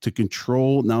to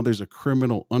control. Now there's a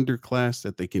criminal underclass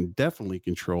that they can definitely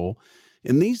control.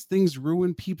 And these things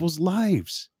ruin people's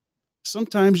lives.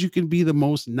 Sometimes you can be the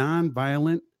most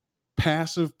nonviolent,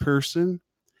 passive person,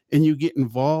 and you get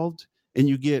involved and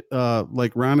you get,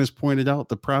 like Ron has pointed out,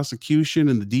 the prosecution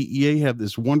and the DEA have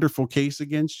this wonderful case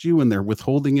against you, and they're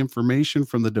withholding information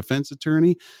from the defense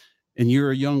attorney, and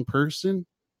you're a young person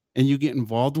and you get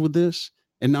involved with this,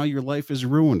 and now your life is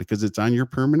ruined because it's on your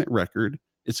permanent record.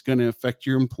 It's going to affect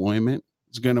your employment.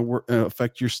 It's going to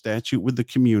affect your statute with the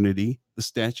community, the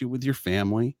statute with your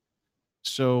family.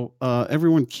 So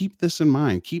everyone, keep this in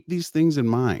mind. Keep these things in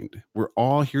mind. We're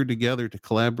all here together to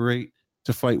collaborate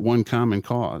to fight one common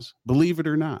cause. Believe it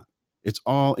or not, it's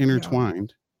all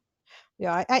intertwined.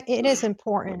 Yeah, it is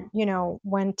important.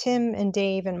 When Tim and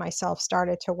Dave and myself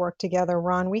started to work together,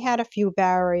 Ron, we had a few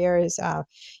barriers.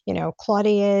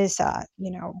 Claudia's,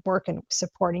 working,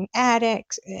 supporting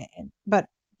addicts, but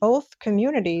both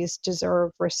communities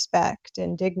deserve respect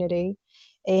and dignity.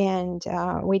 And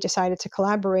we decided to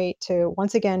collaborate to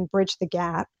once again bridge the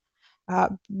gap.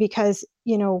 Because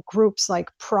groups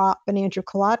like Prop and Andrew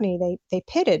Kolodny, they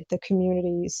pitted the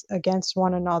communities against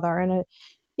one another, and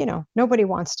nobody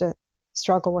wants to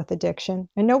struggle with addiction,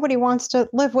 and nobody wants to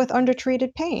live with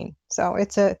undertreated pain. So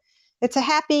it's a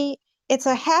happy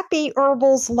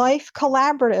Herbal's Life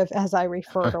collaborative, as I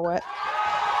refer to it.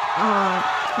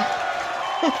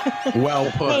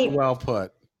 Well put. Hey, well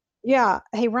put. Yeah.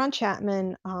 Hey, Ron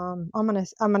Chapman. I'm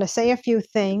gonna say a few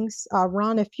things.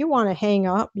 Ron, if you want to hang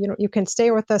up, you can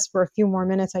stay with us for a few more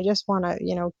minutes. I just want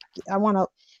to, I want to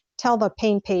tell the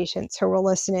pain patients who are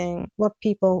listening, look,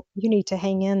 people, you need to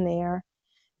hang in there,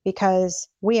 because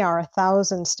we are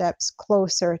 1,000 steps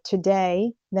closer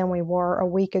today than we were a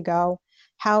week ago.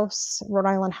 Rhode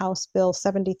Island House Bill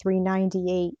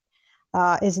 7398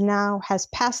 has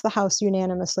passed the House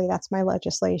unanimously. That's my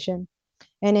legislation.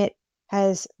 And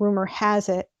rumor has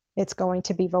it, it's going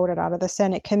to be voted out of the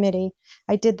Senate committee.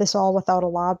 I did this all without a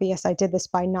lobbyist. I did this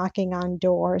by knocking on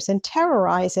doors and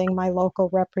terrorizing my local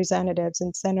representatives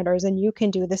and senators. And you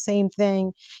can do the same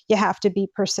thing. You have to be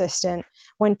persistent.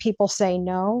 When people say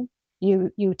no, you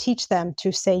teach them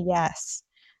to say yes.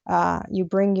 You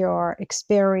bring your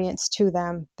experience to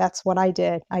them. That's what I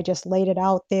did. I just laid it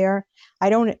out there.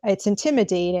 It's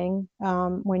intimidating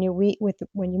when you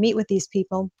meet with these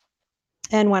people.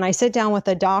 And when I sit down with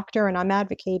a doctor and I'm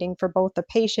advocating for both the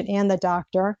patient and the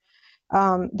doctor,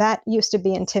 that used to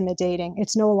be intimidating.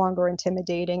 It's no longer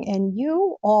intimidating. And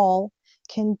you all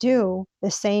can do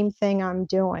the same thing I'm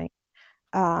doing.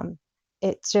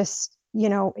 It's just,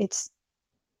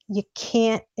 you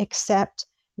can't accept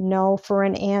no for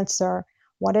an answer.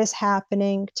 What is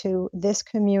happening to this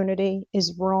community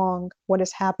is wrong. What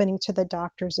is happening to the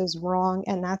doctors is wrong.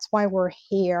 And that's why we're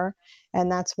here.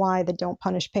 And that's why the Don't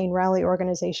Punish Pain Rally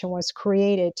organization was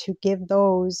created, to give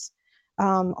those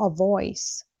a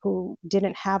voice who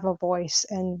didn't have a voice.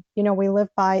 And, we live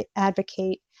by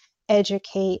advocate,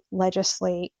 educate,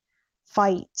 legislate,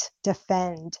 fight,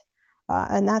 defend.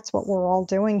 And that's what we're all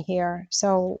doing here.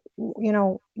 So, we're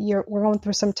going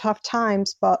through some tough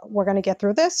times, but we're going to get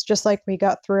through this just like we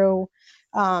got through,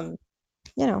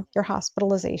 your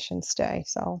hospitalization stay.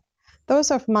 So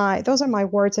those are my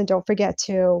words. And don't forget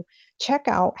to check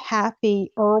out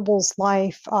Happy Herbal's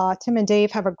Life. Tim and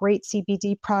Dave have a great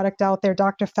CBD product out there.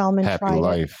 Dr. Feldman tried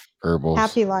Life it. Herbals.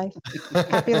 Happy Life.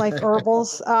 Happy Life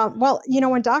Herbals. Well,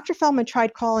 when Dr. Feldman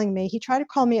tried calling me, he tried to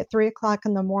call me at 3:00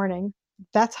 in the morning.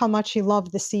 That's how much he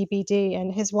loved the CBD.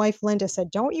 And his wife, Linda,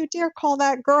 said, "Don't you dare call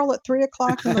that girl at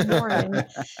 3:00 in the morning."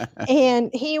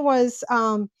 And he was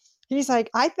He's like,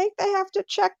 I think they have to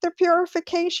check their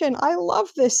purification. I love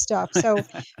this stuff. So,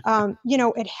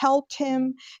 it helped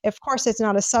him. Of course, it's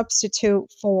not a substitute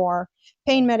for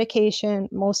pain medication.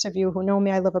 Most of you who know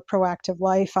me, I live a proactive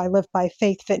life. I live by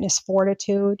faith, fitness,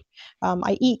 fortitude.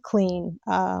 I eat clean.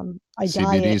 I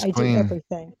diet. CBD's I do clean.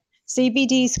 everything.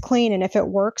 CBD's clean. And if it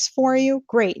works for you,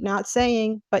 great. Not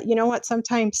saying, but you know what?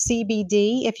 Sometimes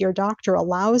CBD, if your doctor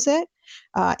allows it,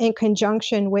 in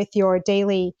conjunction with your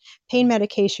daily pain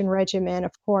medication regimen,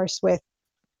 of course, with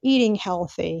eating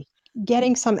healthy,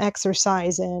 getting some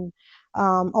exercise in,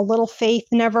 a little faith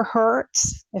never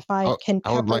hurts, if I can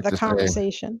I would pepper like the to say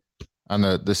conversation. on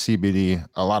the CBD,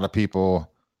 a lot of people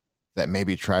that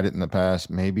maybe tried it in the past,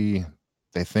 maybe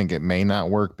they think it may not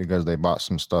work because they bought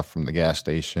some stuff from the gas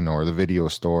station or the video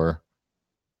store.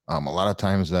 A lot of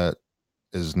times that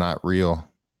is not real.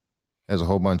 There's a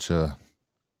whole bunch of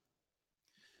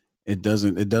It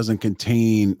doesn't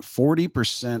contain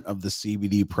 40% of the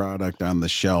CBD product on the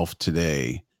shelf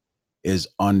today is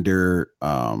under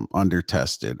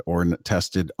tested or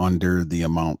tested under the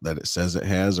amount that it says it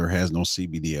has or has no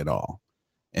CBD at all.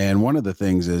 And one of the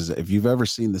things is, if you've ever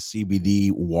seen the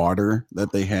CBD water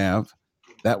that they have,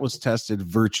 that was tested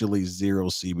virtually zero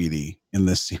CBD in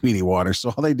the CBD water. So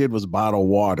all they did was bottle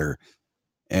water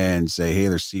and say, hey,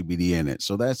 there's CBD in it.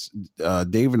 So that's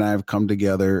Dave and I have come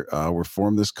together. We're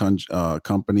formed this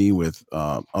company with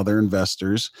other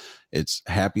investors. It's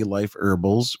Happy Life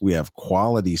Herbals. We have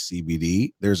quality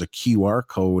CBD. There's a QR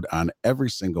code on every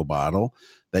single bottle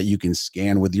that you can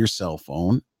scan with your cell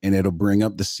phone, and it'll bring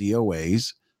up the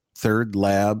COAs,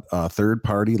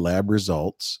 third-party lab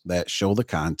results that show the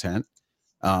content.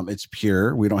 It's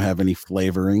pure. We don't have any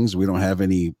flavorings. We don't have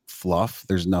any fluff.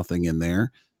 There's nothing in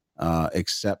there.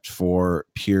 Except for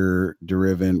pure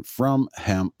derived from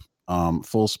hemp,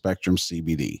 full spectrum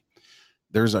CBD.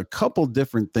 There's a couple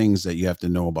different things that you have to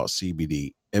know about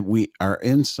CBD. And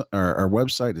our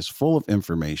website is full of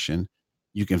information.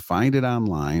 You can find it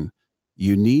online.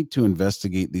 You need to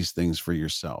investigate these things for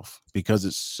yourself because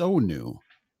it's so new.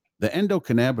 The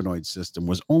endocannabinoid system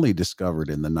was only discovered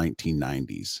in the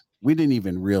 1990s. We didn't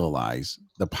even realize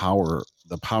the power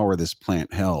this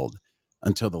plant held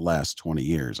until the last 20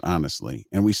 years, honestly.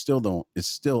 And we still don't, it's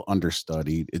still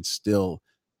understudied. It's still,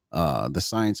 the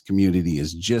science community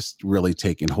is just really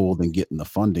taking hold and getting the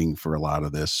funding for a lot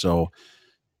of this. So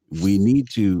we need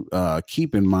to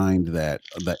keep in mind that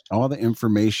all the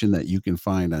information that you can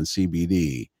find on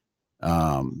CBD,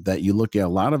 that you look at, a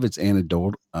lot of it's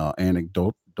anecdotal.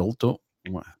 Anecdotal.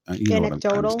 You know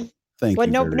Anecdotal. Thank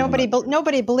you very much.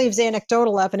 Nobody believes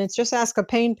anecdotal evidence. Just ask a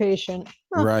pain patient.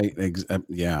 Huh. Right.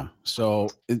 Yeah. So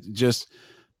it just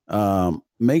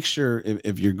make sure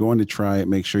if you're going to try it,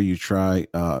 make sure you try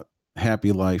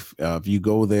Happy Life. If you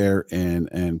go there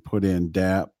and put in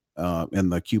DAP in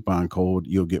the coupon code,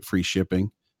 you'll get free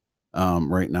shipping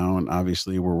right now. And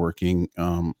obviously we're working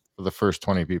for the first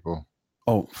 20 people.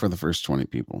 Oh, for the first 20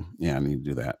 people. Yeah, I need to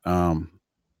do that.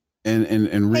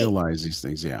 And realize these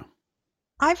things. Yeah.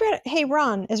 Hey,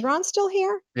 Ron, is Ron still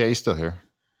here? Yeah, he's still here.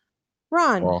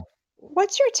 Ron,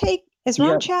 what's your take? Is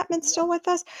Ron Chapman still with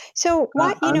us? So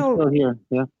what, I'm still here.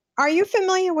 Yeah. Are you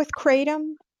familiar with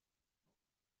Kratom?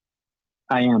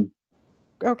 I am.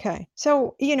 Okay.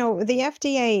 So, the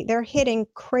FDA, they're hitting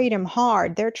Kratom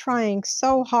hard. They're trying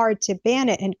so hard to ban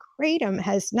it. And Kratom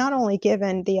has not only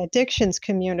given the addictions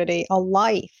community a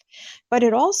life, but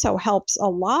it also helps a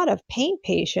lot of pain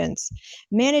patients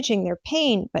managing their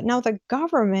pain. But now the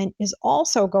government is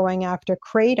also going after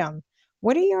Kratom.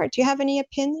 Do you have any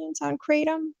opinions on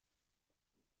Kratom?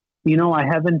 I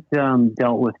haven't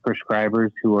dealt with prescribers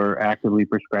who are actively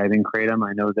prescribing Kratom.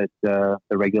 I know that the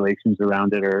regulations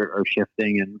around it are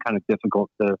shifting and kind of difficult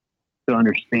to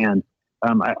understand.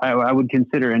 I would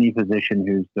consider any physician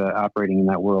who's operating in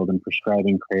that world and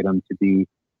prescribing Kratom to be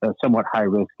somewhat high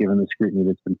risk given the scrutiny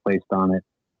that's been placed on it.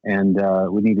 And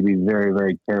we need to be very,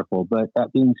 very careful. But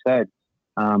that being said,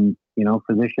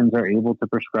 physicians are able to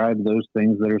prescribe those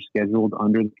things that are scheduled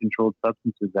under the Controlled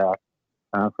Substances Act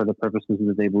for the purposes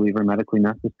that they believe are medically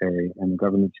necessary, and the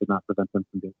government should not prevent them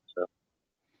from doing so.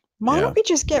 Why don't we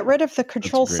just get rid of the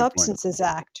Controlled Substances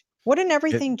Act? Wouldn't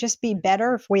everything just be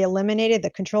better if we eliminated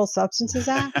the Controlled Substances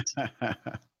Act?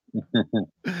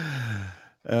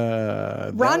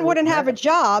 Ron wouldn't have a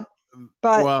job,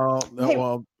 but...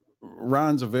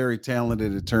 Ron's a very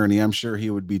talented attorney. I'm sure he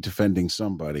would be defending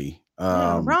somebody.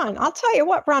 Ron, I'll tell you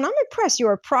what, Ron, I'm impressed. You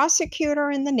were a prosecutor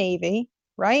in the Navy,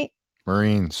 right?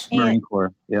 Marine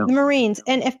Corps, yeah. The Marines.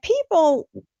 And if people,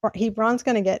 Ron's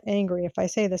going to get angry if I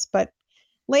say this, but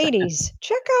ladies,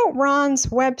 check out Ron's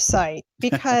website,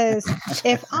 because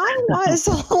if I was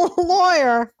a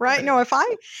lawyer, right? No, if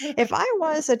I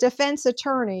was a defense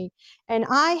attorney and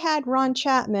I had Ron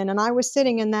Chapman and I was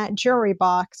sitting in that jury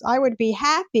box, I would be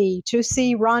happy to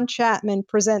see Ron Chapman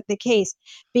present the case,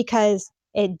 because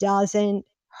it doesn't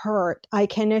hurt. I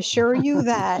can assure you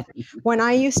that. When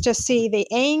I used to see the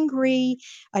angry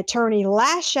attorney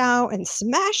lash out and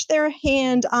smash their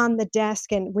hand on the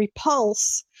desk and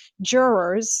repulse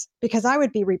jurors, because I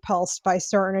would be repulsed by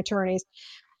certain attorneys.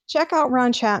 Check out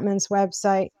Ron Chapman's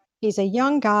website. He's a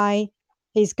young guy.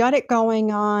 He's got it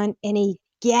going on and he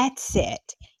gets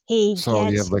it. So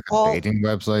you have like a dating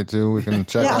website too we can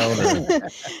check out? Or?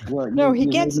 Well, No, he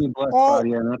you gets made me blush, all.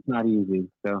 Claudia, and that's not easy.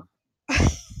 So,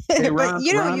 hey, But Ron,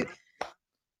 you know, Ron,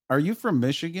 Are you from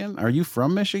Michigan? Are you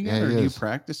from Michigan, Yeah, or he do you is.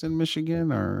 practice in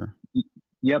Michigan? Or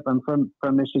yep, I'm from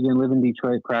Michigan, live in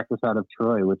Detroit, practice out of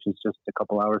Troy, which is just a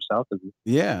couple hours south of you.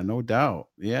 yeah, no doubt.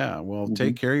 Yeah, well,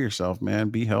 take care of yourself, man.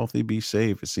 Be healthy, be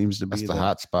safe. It seems to That's be the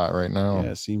hot spot right now.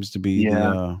 yeah, it seems to be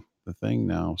Yeah. the thing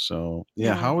now. So yeah,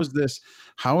 Yeah.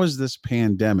 how is this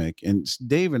pandemic? And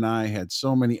Dave and I had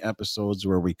so many episodes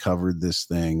where we covered this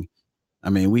thing. I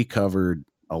mean, we covered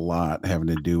a lot having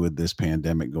to do with this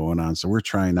pandemic going on. So we're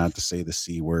trying not to say the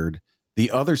C word,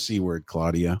 the other C word,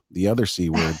 Claudia, the other C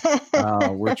word.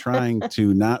 We're trying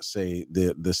to not say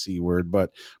the C word, but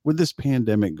with this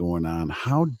pandemic going on,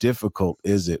 how difficult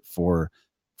is it for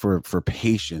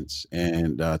patients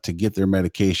and to get their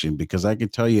medication? Because I can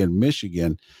tell you in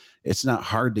Michigan, it's not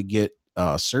hard to get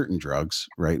certain drugs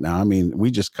right now. I mean,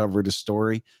 we just covered a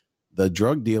story. The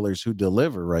drug dealers who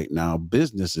deliver right now,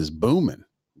 business is booming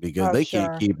because Oh, they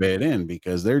can't sure. keep it in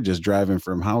because they're just driving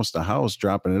from house to house,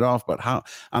 dropping it off. But how,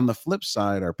 on the flip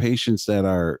side, are patients that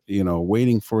are,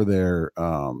 waiting for their,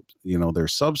 their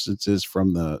substances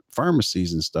from the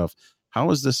pharmacies and stuff, how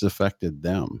has this affected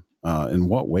them? In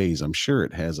what ways? I'm sure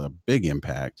it has a big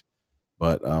impact,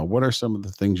 but what are some of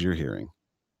the things you're hearing?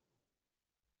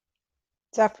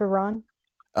 Is that for Ron?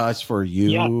 It's for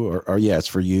Yeah. you, or yeah, it's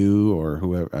for you or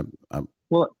whoever.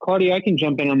 Well, Claudia, I can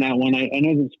jump in on that one. I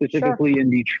know that specifically in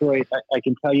Detroit, I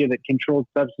can tell you that controlled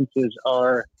substances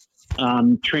are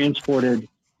transported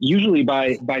usually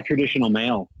by traditional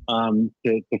mail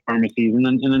to pharmacies, and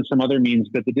then some other means.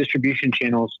 But the distribution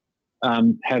channels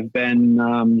have been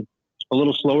a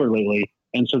little slower lately,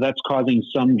 and so that's causing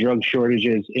some drug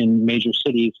shortages in major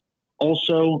cities.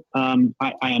 Also,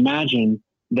 I imagine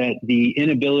that the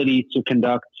inability to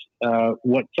conduct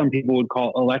what some people would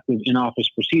call elective in-office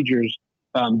procedures,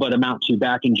 but amount to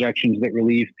back injections that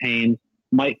relieve pain,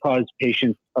 might cause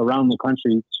patients around the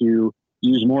country to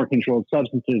use more controlled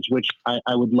substances, which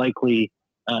I would likely,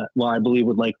 I believe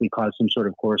would likely cause some sort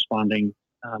of corresponding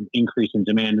increase in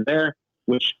demand there,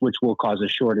 which will cause a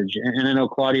shortage. And I know,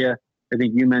 Claudia, I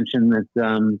think you mentioned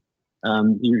that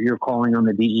you're calling on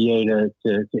the DEA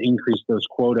to increase those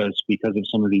quotas because of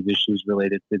some of these issues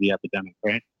related to the epidemic,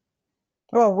 right?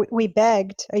 Well, we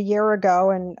begged a year ago,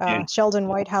 and Yeah. Sheldon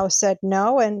Whitehouse said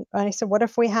no. And I said, what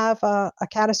if we have a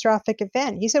catastrophic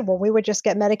event? He said, well, we would just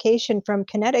get medication from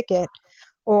Connecticut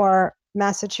or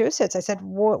Massachusetts. I said,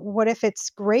 what if it's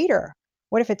greater?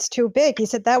 What if it's too big? He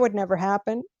said, that would never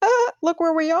happen. Look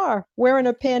where we are. We're in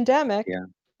a pandemic. Yeah.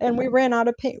 And we ran out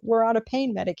of pain. We're out of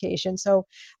pain medication. So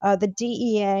the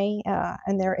DEA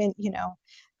and they're in,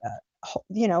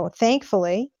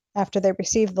 thankfully, after they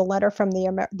received the letter from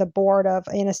the Board of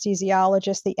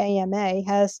Anesthesiologists, the AMA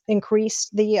has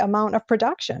increased the amount of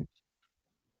production.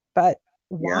 But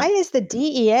why is the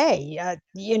DEA,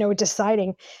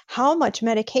 deciding how much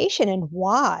medication, and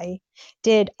why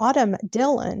did Autumn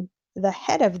Dillon, the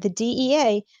head of the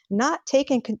DEA, not take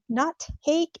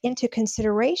into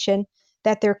consideration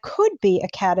that there could be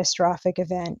a catastrophic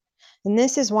event? And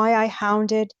this is why I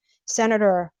hounded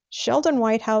Senator Sheldon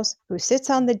Whitehouse, who sits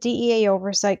on the DEA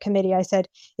Oversight Committee. I said,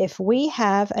 if we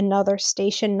have another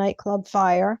station nightclub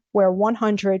fire where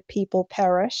 100 people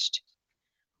perished,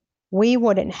 we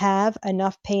wouldn't have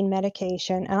enough pain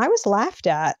medication. And I was laughed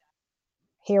at.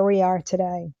 Here we are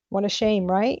today. What a shame,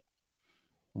 right?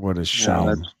 What a Yeah,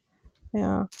 shame.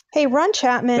 Yeah. Hey, Ron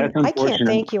Chapman, that's I can't unfortunate.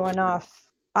 thank you enough.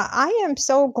 I am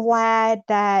so glad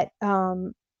that,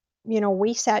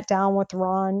 we sat down with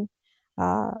Ron.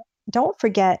 Don't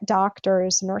forget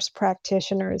doctors, nurse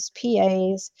practitioners,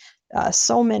 PAs.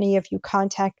 So many of you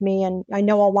contact me, and I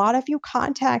know a lot of you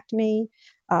contact me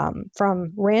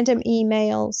from random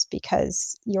emails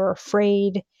because you're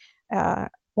afraid. We're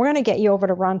going to get you over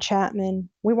to Ron Chapman.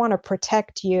 We want to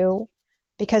protect you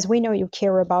because we know you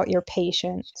care about your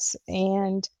patients,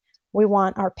 and we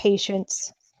want our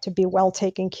patients to be well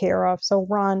taken care of. So,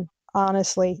 Ron,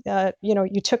 honestly.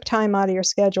 You took time out of your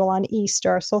schedule on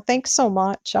Easter. So thanks so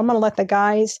much. I'm going to let the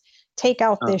guys take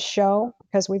out this show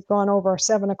because we've gone over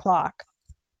 7:00.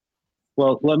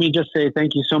 Well, let me just say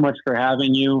thank you so much for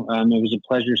having you. It was a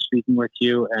pleasure speaking with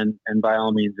you. And by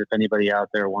all means, if anybody out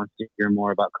there wants to hear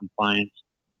more about compliance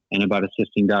and about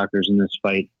assisting doctors in this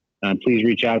fight, please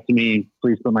reach out to me.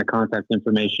 Please put my contact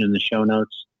information in the show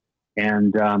notes.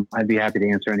 And I'd be happy to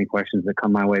answer any questions that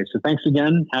come my way. So thanks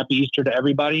again. Happy Easter to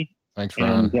everybody. Thanks,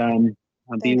 Ron. And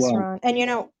be Thanks, well. Ron.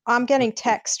 And I'm getting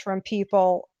text from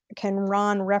people, can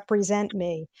Ron represent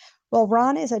me? Well,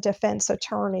 Ron is a defense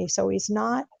attorney, so he's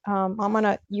not.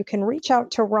 You can reach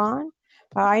out to Ron.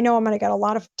 I know I'm going to get a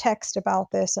lot of text about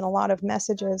this and a lot of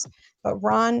messages, but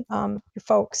Ron,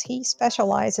 folks, he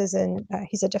specializes in,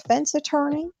 he's a defense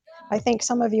attorney. I think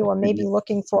some of you are maybe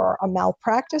looking for a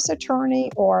malpractice attorney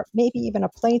or maybe even a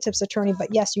plaintiff's attorney,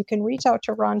 but yes, you can reach out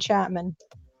to Ron Chapman.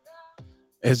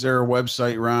 Is there a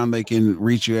website, Ron, they can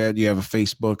reach you at? Do you have a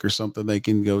Facebook or something they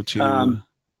can go to?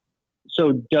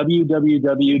 So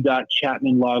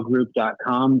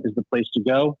www.chapmanlawgroup.com is the place to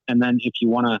go. And then if you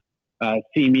want to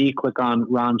see me, click on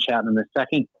Ron Chapman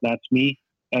II. That's me.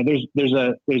 There's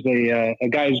a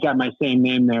guy who's got my same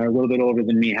name there, a little bit older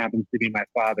than me, happens to be my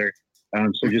father.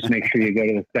 So just make sure you go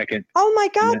to the second. Oh my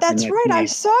God, that's right. Me. I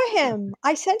saw him.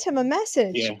 I sent him a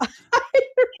message. Yeah. I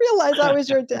didn't realize I was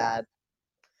your dad.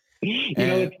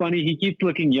 It's funny. He keeps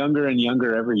looking younger and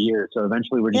younger every year. So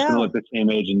eventually we're just going to look the same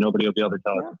age and nobody will be able to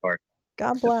tell us apart.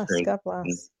 God bless. God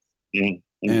bless. Yeah.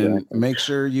 Exactly. And make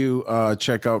sure you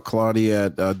check out Claudia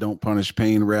at Don't Punish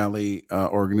Pain Rally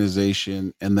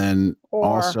organization, and then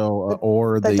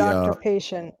the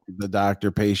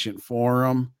doctor patient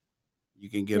forum. You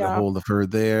can get a hold of her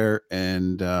there.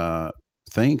 And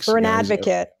thanks for an guys.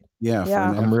 Advocate.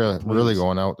 Yeah. I'm really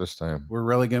going out this time. We're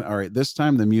really going to, all right. This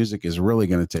time the music is really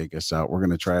going to take us out. We're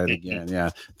going to try it again. Yeah.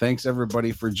 Thanks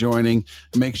everybody for joining.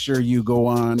 Make sure you go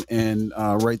on and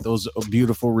write those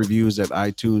beautiful reviews at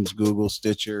iTunes, Google,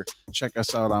 Stitcher. Check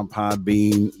us out on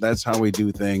Podbean. That's how we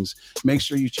do things. Make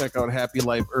sure you check out Happy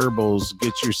Life Herbals.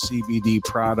 Get your CBD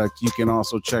product. You can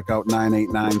also check out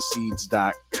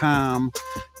 989seeds.com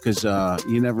because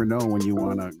you never know when you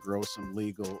want to grow some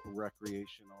legal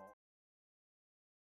recreational